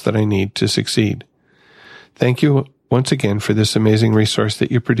tools that I need to succeed. Thank you once again for this amazing resource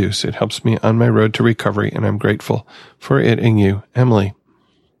that you produce. It helps me on my road to recovery, and I'm grateful for it and you, Emily.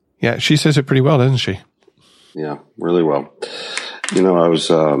 Yeah, she says it pretty well, doesn't she? Yeah, really well. You know, I was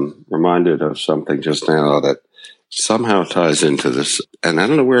reminded of something just now that somehow ties into this, and I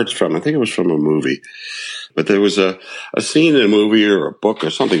don't know where it's from. I think it was from a movie. But there was a scene in a movie or a book or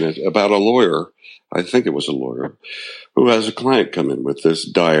something about a lawyer, I think it was a lawyer, who has a client come in with this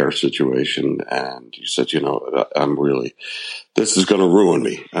dire situation. And he said, this is going to ruin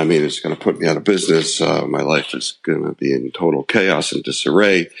me. I mean, it's going to put me out of business. My life is going to be in total chaos and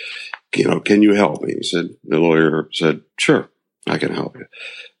disarray. Can you help me? The lawyer said, sure, I can help you.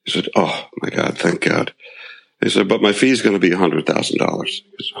 He said, oh my God, thank God. He said, but my fee is going to be $100,000.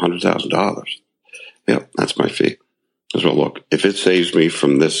 It's $100,000. Yeah, that's my fee. I said, well, look, if it saves me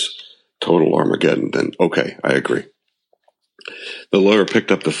from this total Armageddon, then okay, I agree. The lawyer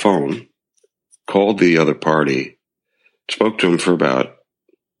picked up the phone, called the other party, spoke to him for about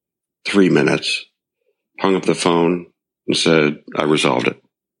 3 minutes, hung up the phone, and said, I resolved it.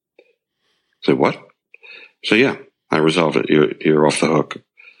 I said, what? So yeah, I resolved it. You're off the hook. I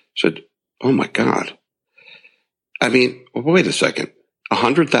said, oh my God. I mean, wait a second.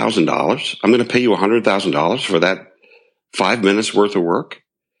 $100,000? I'm going to pay you $100,000 for that 5 minutes worth of work?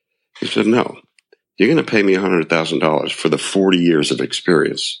 He said, no, you're going to pay me $100,000 for the 40 years of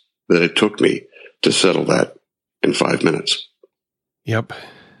experience that it took me to settle that in 5 minutes. Yep.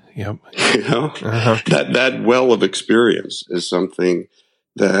 That well of experience is something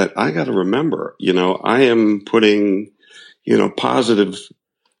that I got to remember. I am putting, positive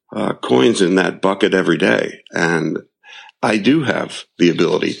coins in that bucket every day. And I do have the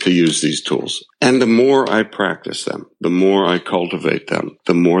ability to use these tools. And the more I practice them, the more I cultivate them,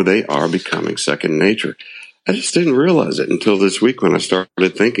 the more they are becoming second nature. I just didn't realize it until this week when I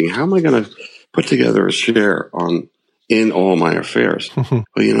started thinking, how am I going to put together a share in all my affairs? Well,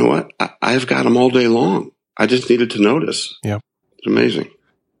 you know what? I've got them all day long. I just needed to notice. Yep. It's amazing.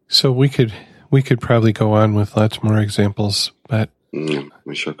 So we could probably go on with lots more examples, but yeah,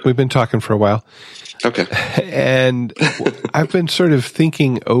 we sure could. We've been talking for a while. Okay. And I've been sort of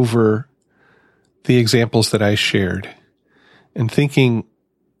thinking over the examples that I shared and thinking,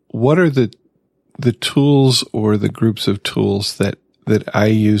 what are the tools or the groups of tools that I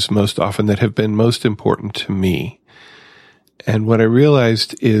use most often that have been most important to me? And what I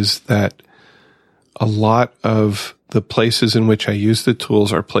realized is that a lot of the places in which I use the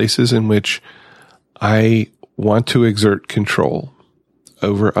tools are places in which I want to exert control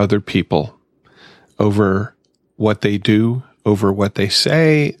over other people, over what they do, over what they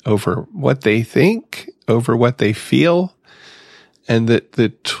say, over what they think, over what they feel. And that the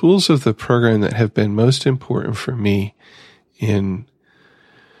tools of the program that have been most important for me in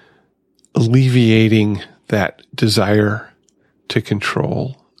alleviating that desire to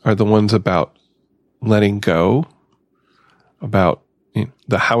control are the ones about letting go, about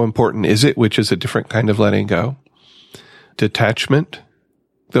the how important is it, which is a different kind of letting go, detachment.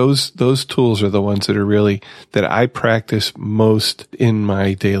 Those tools are the ones that I practice most in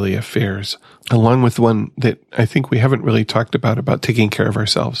my daily affairs, along with one that I think we haven't really talked about taking care of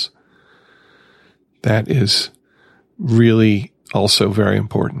ourselves. That is really also very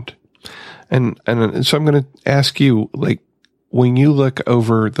important. And so I'm going to ask you, when you look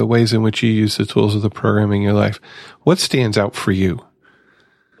over the ways in which you use the tools of the program in your life, what stands out for you?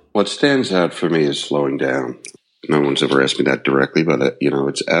 What stands out for me is slowing down. No one's ever asked me that directly, but,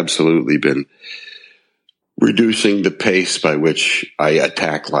 it's absolutely been reducing the pace by which I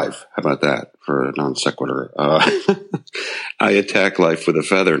attack life. How about that for a non sequitur? I attack life with a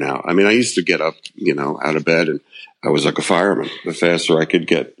feather now. I mean, I used to get up, out of bed, and I was like a fireman. The faster I could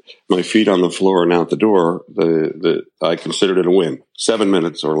get my feet on the floor and out the door, I considered it a win. 7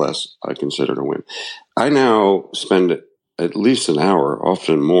 minutes or less, I considered a win. I now spend at least an hour,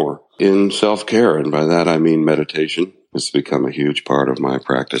 often more, in self-care. And by that, I mean meditation. It's become a huge part of my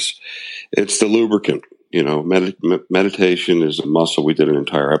practice. It's the lubricant. Meditation is a muscle. We did an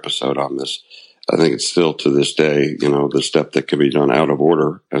entire episode on this. I think it's still to this day, the step that can be done out of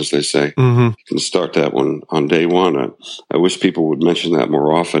order, as they say. Mm-hmm. You can start that one on day one. I wish people would mention that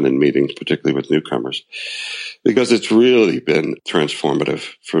more often in meetings, particularly with newcomers, because it's really been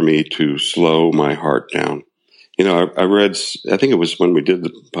transformative for me to slow my heart down. I read, I think it was when we did the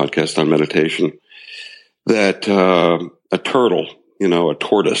podcast on meditation, that a turtle, a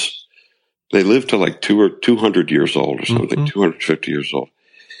tortoise, they live to like 200 years old or something, mm-hmm. 250 years old.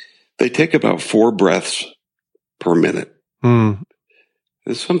 They take about 4 breaths per minute. Mm.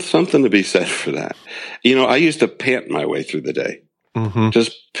 There's something to be said for that. I used to pant my way through the day, mm-hmm.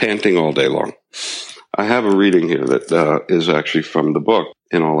 just panting all day long. I have a reading here that is actually from the book,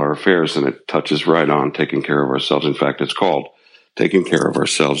 In All Our Affairs, and it touches right on taking care of ourselves. In fact, it's called Taking Care of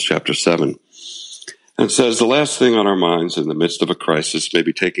Ourselves, Chapter 7. And it says, the last thing on our minds in the midst of a crisis may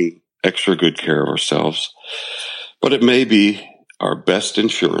be taking extra good care of ourselves, but it may be our best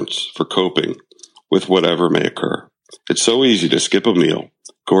insurance for coping with whatever may occur. It's so easy to skip a meal,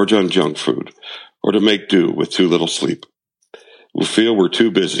 gorge on junk food, or to make do with too little sleep. We'll feel we're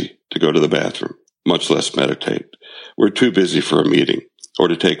too busy to go to the bathroom, much less meditate. We're too busy for a meeting or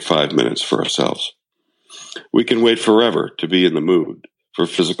to take 5 minutes for ourselves. We can wait forever to be in the mood for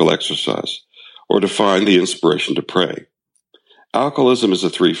physical exercise or to find the inspiration to pray. Alcoholism is a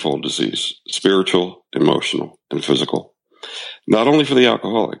threefold disease: spiritual, emotional, and physical. Not only for the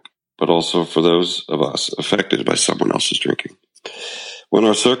alcoholic, but also for those of us affected by someone else's drinking. When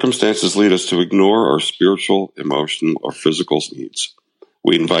our circumstances lead us to ignore our spiritual, emotional, or physical needs,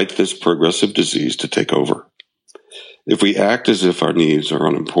 we invite this progressive disease to take over. If we act as if our needs are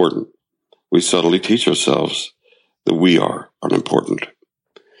unimportant, we subtly teach ourselves that we are unimportant.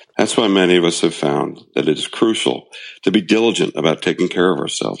 That's why many of us have found that it is crucial to be diligent about taking care of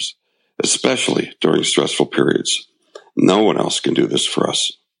ourselves, especially during stressful periods. No one else can do this for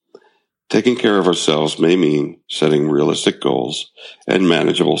us. Taking care of ourselves may mean setting realistic goals and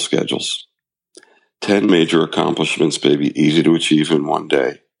manageable schedules. 10 major accomplishments may be easy to achieve in one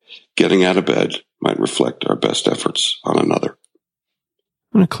day. Getting out of bed might reflect our best efforts on another.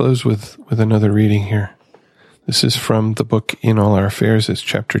 I'm going to close with another reading here. This is from the book In All Our Affairs. It's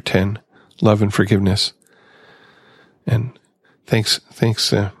chapter 10, Love and Forgiveness. And thanks,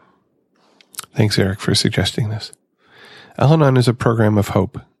 Eric, for suggesting this. Al-Anon is a program of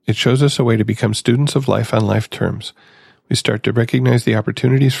hope. It shows us a way to become students of life on life terms. We start to recognize the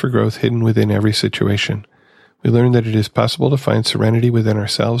opportunities for growth hidden within every situation. We learn that it is possible to find serenity within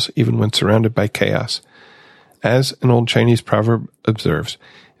ourselves even when surrounded by chaos. As an old Chinese proverb observes,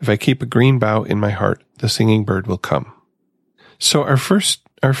 if I keep a green bough in my heart, the singing bird will come. So our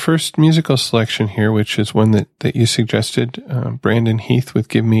first musical selection here, which is one that you suggested, Brandon Heath with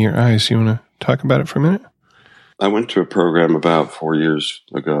Give Me Your Eyes. You want to talk about it for a minute? I went to a program about 4 years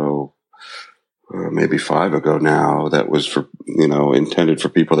ago, maybe 5 ago now, that was for, intended for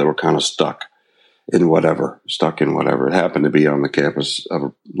people that were kind of stuck in whatever. It happened to be on the campus of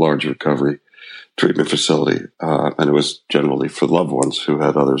a large recovery treatment facility, and it was generally for loved ones who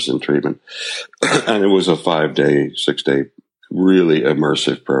had others in treatment. And it was a 5-day, 6-day, really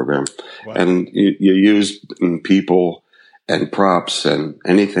immersive program. Wow. And you used people and props and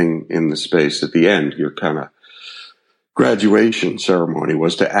anything in the space. At the end, your kind of graduation ceremony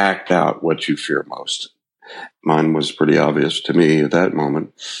was to act out what you fear most. Mine was pretty obvious to me at that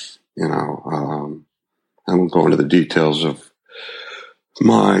moment. I won't go into the details of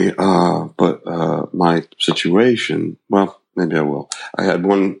my situation. Well, maybe I will. I had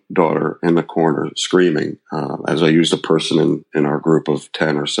one daughter in the corner screaming, as I used a person in our group of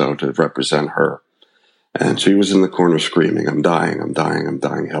 10 or so to represent her. And she was in the corner screaming, I'm dying,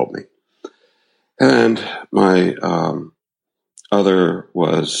 help me. And my other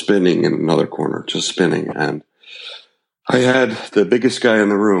was spinning in another corner, just spinning. And I had the biggest guy in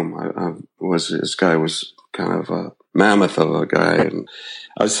the room. This guy was kind of a mammoth of a guy. And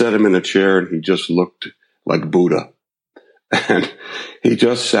I set him in a chair and he just looked like Buddha. And he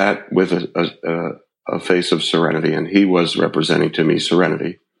just sat with a face of serenity, and he was representing to me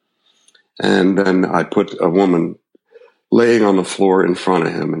serenity. And then I put a woman laying on the floor in front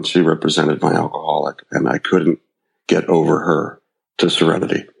of him, and she represented my alcoholic, and I couldn't get over her to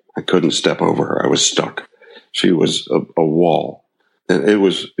serenity. I couldn't step over her. I was stuck. She was a wall, and it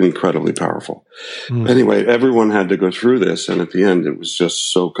was incredibly powerful. Mm. Anyway, everyone had to go through this, and at the end, it was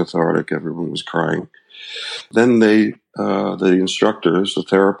just so cathartic. Everyone was crying. Then the instructors, the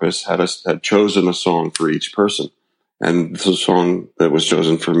therapists, had chosen a song for each person, And the song that was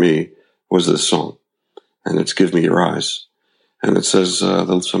chosen for me was this song, and it's Give Me Your Eyes. And it says, some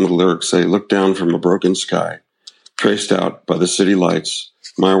of the lyrics say, look down from a broken sky, traced out by the city lights,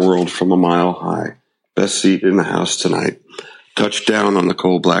 my world from a mile high, best seat in the house tonight, touch down on the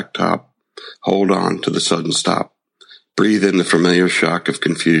cold black top, hold on to the sudden stop, breathe in the familiar shock of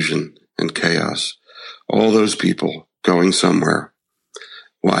confusion and chaos, all those people going somewhere,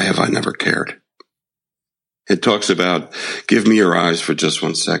 why have I never cared? It talks about, give me your eyes for just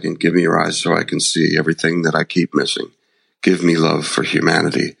 1 second, give me your eyes so I can see everything that I keep missing. Give me love for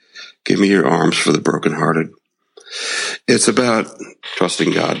humanity. Give me your arms for the brokenhearted. It's about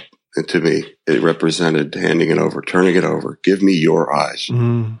trusting God. And to me, it represented handing it over, turning it over. Give me your eyes,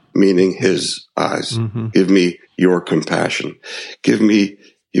 meaning his eyes. Mm-hmm. Give me your compassion. Give me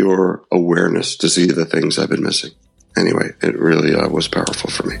your awareness to see the things I've been missing. Anyway, it really was powerful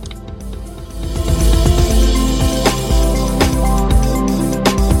for me.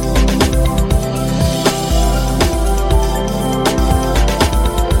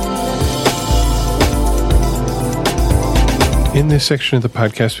 In this section of the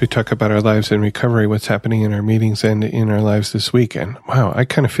podcast, we talk about our lives in recovery, what's happening in our meetings and in our lives this week. And wow, I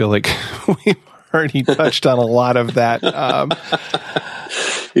kind of feel like we've already touched on a lot of that.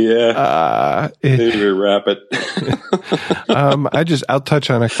 Maybe wrap it. I'll touch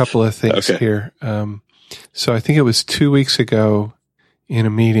on a couple of things here. So I think it was 2 weeks ago in a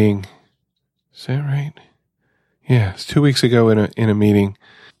meeting. Is that right? Yeah, it's 2 weeks ago in a meeting.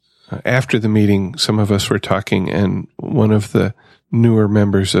 After the meeting, some of us were talking, and one of the newer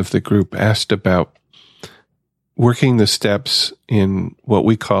members of the group asked about working the steps in what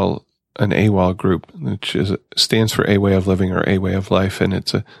we call an AWOL group, which stands for A Way of Living or A Way of Life. And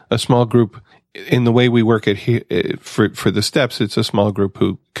it's a small group. In the way we work it here, for the steps, it's a small group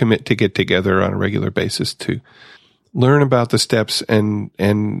who commit to get together on a regular basis to learn about the steps. And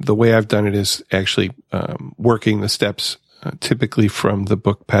the way I've done it is actually working the steps typically from the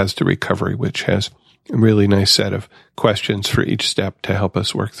book Paths to Recovery, which has a really nice set of questions for each step to help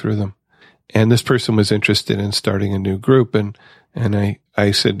us work through them. And this person was interested in starting a new group, and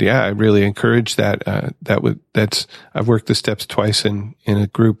I said, yeah, I really encourage that. I've worked the steps twice in a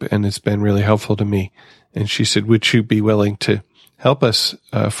group, and it's been really helpful to me. And she said, would you be willing to help us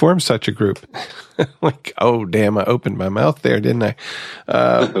form such a group? Like, oh, damn, I opened my mouth there, didn't I?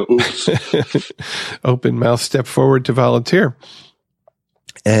 Open mouth, step forward to volunteer.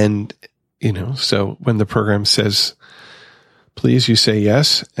 And, so when the program says, please, you say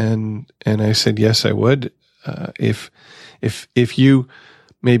yes. And I said, yes, I would. If you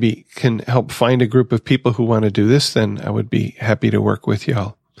maybe can help find a group of people who want to do this, then I would be happy to work with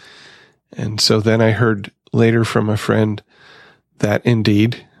y'all. And so then I heard later from a friend that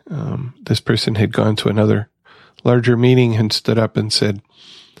indeed, this person had gone to another larger meeting and stood up and said,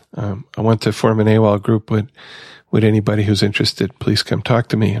 I want to form an AWOL group. Would anybody who's interested please come talk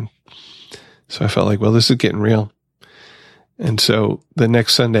to me? And so I felt like, well, this is getting real. And so the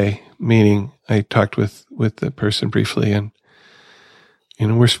next Sunday meeting, I talked with the person briefly, and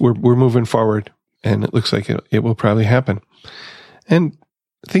we're moving forward, and it looks like it will probably happen. And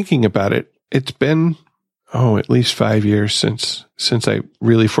thinking about it, it's been at least 5 years since I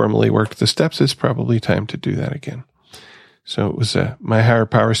really formally worked the steps. It's probably time to do that again. So it was my higher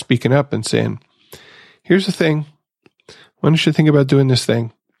power speaking up and saying, here's the thing. Why don't you think about doing this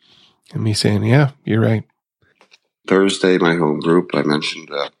thing? And me saying, yeah, you're right. Thursday, my home group, I mentioned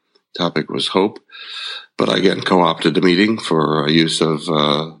topic was hope. But I again co-opted the meeting for use of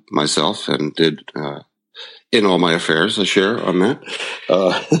myself and did in all my affairs a share on that.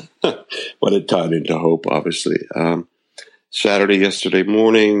 But it tied into hope, obviously. Saturday, yesterday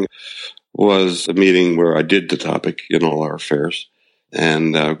morning, was a meeting where I did the topic in all our affairs,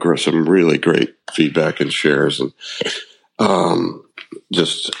 and some really great feedback and shares, and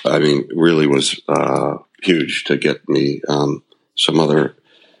really was huge to get me some other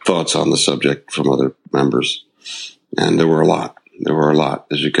thoughts on the subject from other members, and there were a lot.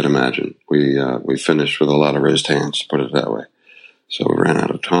 As you can imagine. We finished with a lot of raised hands, put it that way. So we ran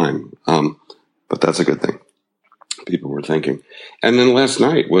out of time. But that's a good thing. People were thinking. And then last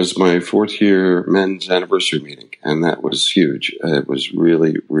night was my 4th year men's anniversary meeting, and that was huge. It was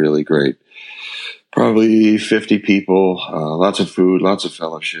really, really great. Probably 50 people, lots of food, lots of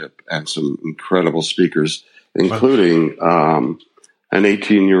fellowship, and some incredible speakers, including an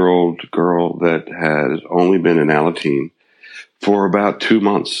 18-year-old girl that has only been in Alateen for about 2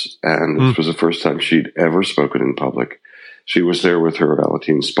 months, and this was the first time she'd ever spoken in public. She was there with her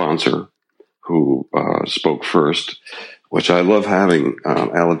Alateen sponsor, who spoke first, which I love having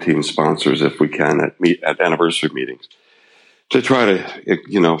Alateen sponsors if we can at anniversary meetings to try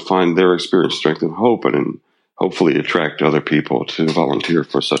to, find their experience, strength, and hope, and hopefully attract other people to volunteer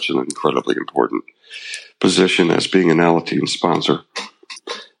for such an incredibly important position as being an Alateen sponsor.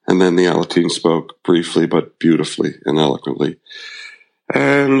 And then the Alateen spoke briefly but beautifully and eloquently.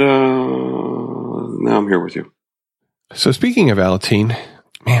 And now I'm here with you. So speaking of Alateen,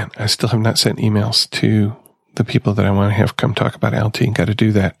 man, I still have not sent emails to the people that I want to have come talk about Alateen. Got to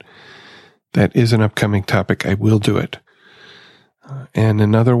do that. That is an upcoming topic. I will do it. And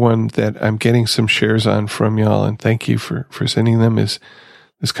another one that I'm getting some shares on from y'all, and thank you for sending them, is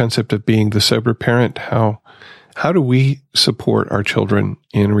this concept of being the sober parent. How do we support our children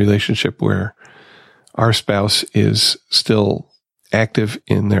in a relationship where our spouse is still active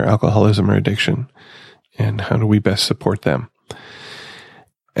in their alcoholism or addiction, and how do we best support them?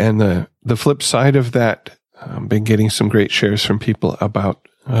 And the flip side of that, I've been getting some great shares from people about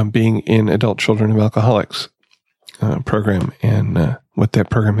being in Adult Children of Alcoholics program and what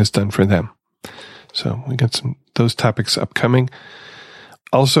that program has done for them. So we got those topics upcoming.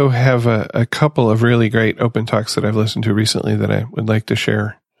 Also have a couple of really great open talks that I've listened to recently that I would like to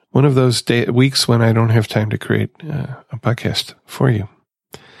share. One of those weeks when I don't have time to create a podcast for you.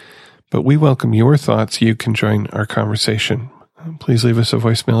 But we welcome your thoughts. You can join our conversation. Please leave us a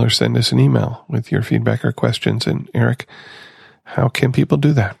voicemail or send us an email with your feedback or questions. And Eric, how can people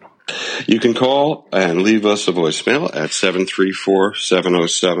do that? You can call and leave us a voicemail at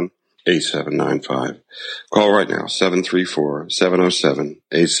 734-707-8795. Call right now,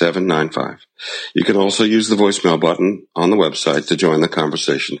 734-707-8795. You can also use the voicemail button on the website to join the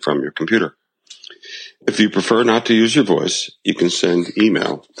conversation from your computer. If you prefer not to use your voice, you can send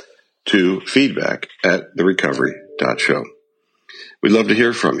email to feedback@therecovery.show. We'd love to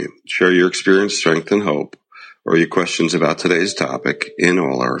hear from you. Share your experience, strength, and hope, or your questions about today's topic in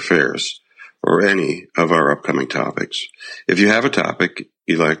all our affairs, or any of our upcoming topics. If you have a topic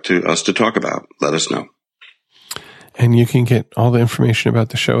you'd like us to talk about, let us know. And you can get all the information about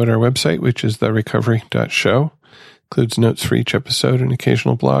the show at our website, which is therecovery.show. Includes notes for each episode, an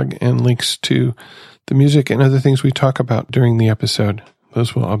occasional blog, and links to the music and other things we talk about during the episode.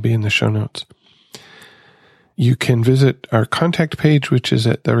 Those will all be in the show notes. You can visit our contact page, which is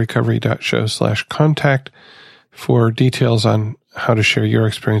at therecovery.show/contact, for details on how to share your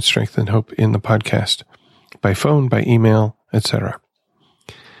experience, strength, and hope in the podcast, by phone, by email, etc.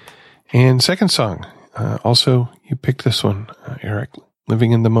 And second song, also you picked this one, Eric,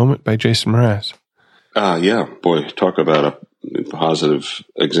 Living in the Moment by Jason Mraz. Yeah, boy, talk about a positive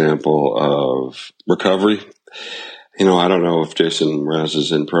example of recovery. I don't know if Jason Mraz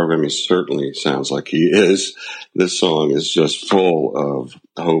is in program. He certainly sounds like he is. This song is just full of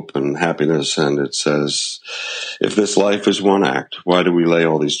hope and happiness, and it says, if this life is one act, why do we lay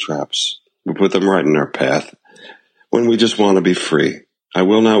all these traps? We put them right in our path when we just want to be free. I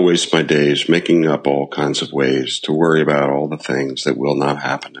will not waste my days making up all kinds of ways to worry about all the things that will not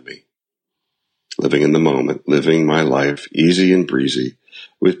happen to me. Living in the moment, living my life easy and breezy,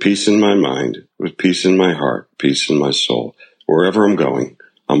 with peace in my mind, with peace in my heart, peace in my soul. Wherever I'm going,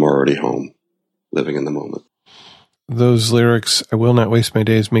 I'm already home, living in the moment. Those lyrics, I will not waste my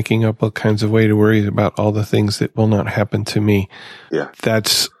days making up all kinds of ways to worry about all the things that will not happen to me. Yeah.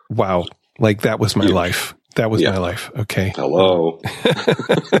 That's, wow. Like, that was my life. That was my life. Okay. Hello.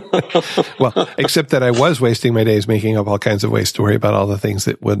 Well, except that I was wasting my days making up all kinds of ways to worry about all the things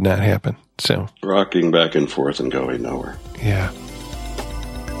that would not happen. So, rocking back and forth and going nowhere. Yeah.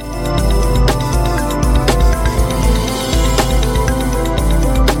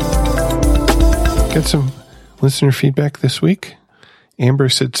 Got some listener feedback this week. Amber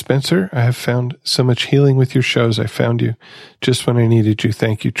said, Spencer, I have found so much healing with your shows. I found you just when I needed you.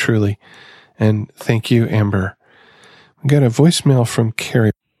 Thank you, truly. And thank you, Amber. We got a voicemail from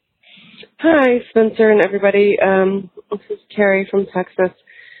Carrie. Hi, Spencer and everybody. This is Carrie from Texas.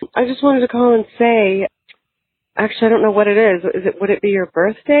 I just wanted to call and say, actually, I don't know what it is. Would it be your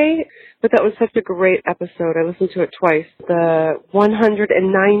birthday? But that was such a great episode. I listened to it twice. The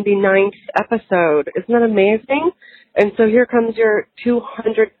 199th episode. Isn't that amazing? And so here comes your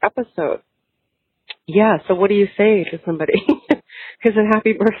 200th episode. Yeah, so what do you say to somebody? Because a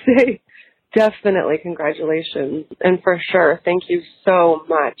happy birthday. Definitely congratulations. And for sure, thank you so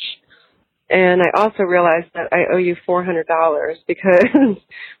much. And I also realized that I owe you $400 because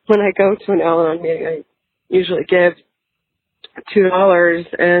when I go to an Al-Anon meeting, I usually give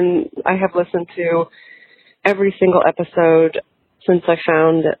 $2, and I have listened to every single episode since I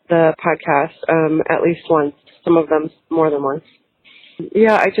found the podcast at least once, some of them more than once.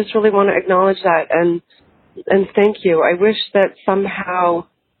 Yeah, I just really want to acknowledge that and thank you. I wish that somehow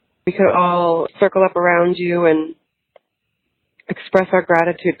we could all circle up around you and express our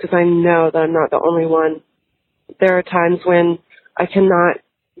gratitude, because I know that I'm not the only one. There are times when I cannot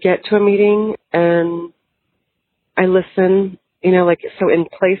get to a meeting and I listen, so in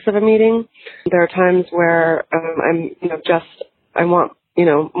place of a meeting. There are times where I want,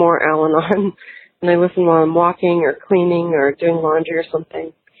 more Al-Anon, and I listen while I'm walking or cleaning or doing laundry or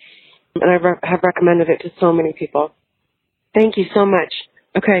something. And I have recommended it to so many people. Thank you so much.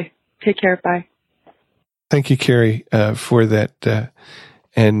 Okay, take care. Bye. Thank you, Carrie, for that.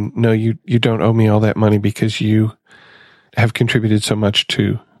 And no, you don't owe me all that money because you have contributed so much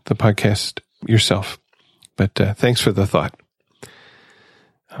to the podcast yourself. But thanks for the thought.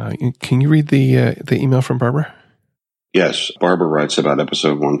 Can you read the email from Barbara? Yes. Barbara writes about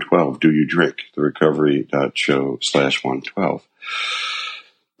episode 112, Do You Drink? therecovery.show/112.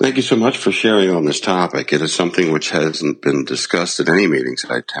 Thank you so much for sharing on this topic. It is something which hasn't been discussed at any meetings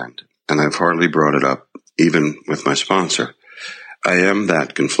I attend, and I've hardly brought it up even with my sponsor. I am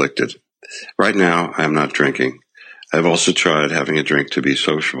that conflicted. Right now, I am not drinking. I've also tried having a drink to be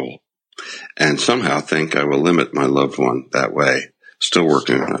sociable, and somehow think I will limit my loved one that way. Still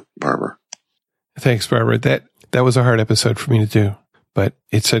working on it, Barbara. Thanks, Barbara. That was a hard episode for me to do, but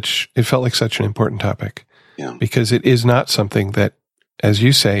it felt like such an important topic. Yeah. Because it is not something that, as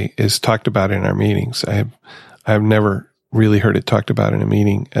you say, is talked about in our meetings. I've never really heard it talked about in a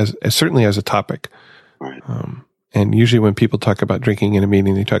meeting as certainly as a topic. Right. And usually when people talk about drinking in a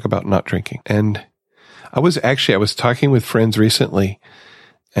meeting, they talk about not drinking. And I was talking with friends recently,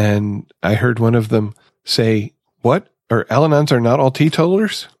 and I heard one of them say, "What? Or Al-Anons are not all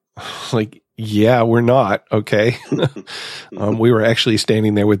teetotalers?" Like, yeah, we're not. Okay. We were actually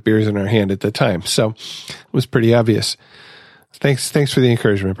standing there with beers in our hand at the time. So it was pretty obvious. Thanks for the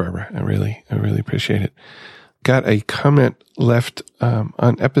encouragement, Barbara. I really appreciate it. Got a comment left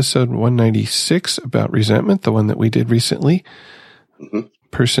on episode 196 about resentment, the one that we did recently. Mm-hmm.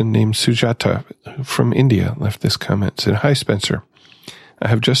 Person named Sujata from India left this comment. Said, "Hi, Spencer. I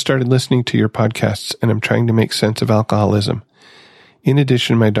have just started listening to your podcasts, and I'm trying to make sense of alcoholism. In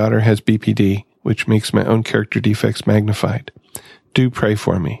addition, my daughter has BPD, which makes my own character defects magnified. Do pray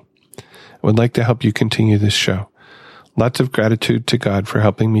for me. I would like to help you continue this show. Lots of gratitude to God for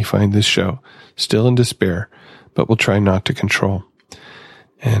helping me find this show. Still in despair, but will try not to control."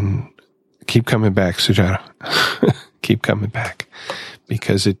 And keep coming back, Sujata. Keep coming back,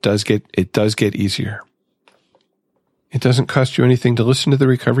 because it does get easier. It doesn't cost you anything to listen to the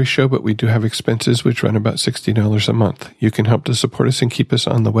Recovery Show, but we do have expenses which run about $60 a month. You can help to support us and keep us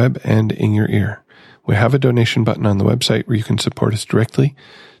on the web and in your ear. We have a donation button on the website where you can support us directly,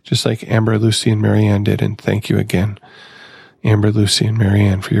 just like Amber, Lucy, and Marianne did. And thank you again, Amber, Lucy, and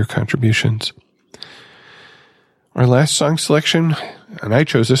Marianne, for your contributions. Our last song selection, and I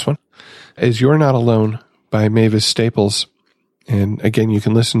chose this one, is You're Not Alone by Mavis Staples. And again, you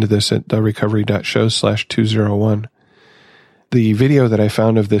can listen to this at therecovery.show/201. The video that I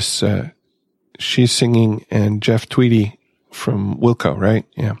found of this, she's singing, and Jeff Tweedy from Wilco, right?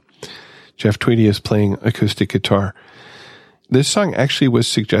 Yeah. Jeff Tweedy is playing acoustic guitar. This song actually was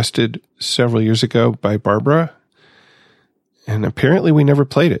suggested several years ago by Barbara, and apparently we never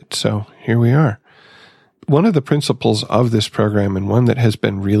played it, so here we are. One of the principles of this program, and one that has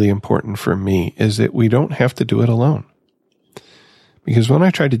been really important for me, is that we don't have to do it alone. Because when I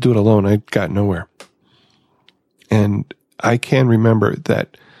tried to do it alone, I got nowhere. And I can remember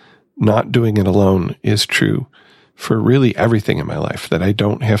that not doing it alone is true for really everything in my life, that I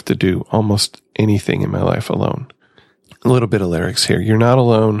don't have to do almost anything in my life alone. A little bit of lyrics here. You're not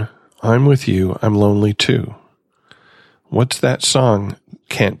alone. I'm with you. I'm lonely too. What's that song?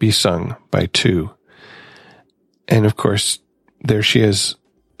 Can't be sung by two. And of course, there she is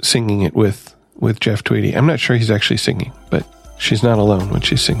singing it with Jeff Tweedy. I'm not sure he's actually singing, but she's not alone when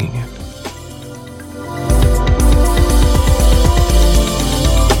she's singing it.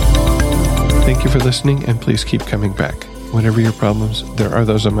 Thank you for listening, and please keep coming back. Whatever your problems, there are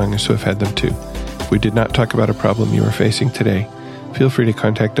those among us who have had them too. If we did not talk about a problem you are facing today, feel free to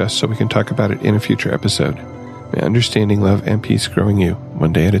contact us so we can talk about it in a future episode. May understanding, love, and peace grow in you,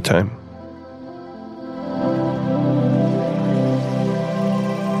 one day at a time.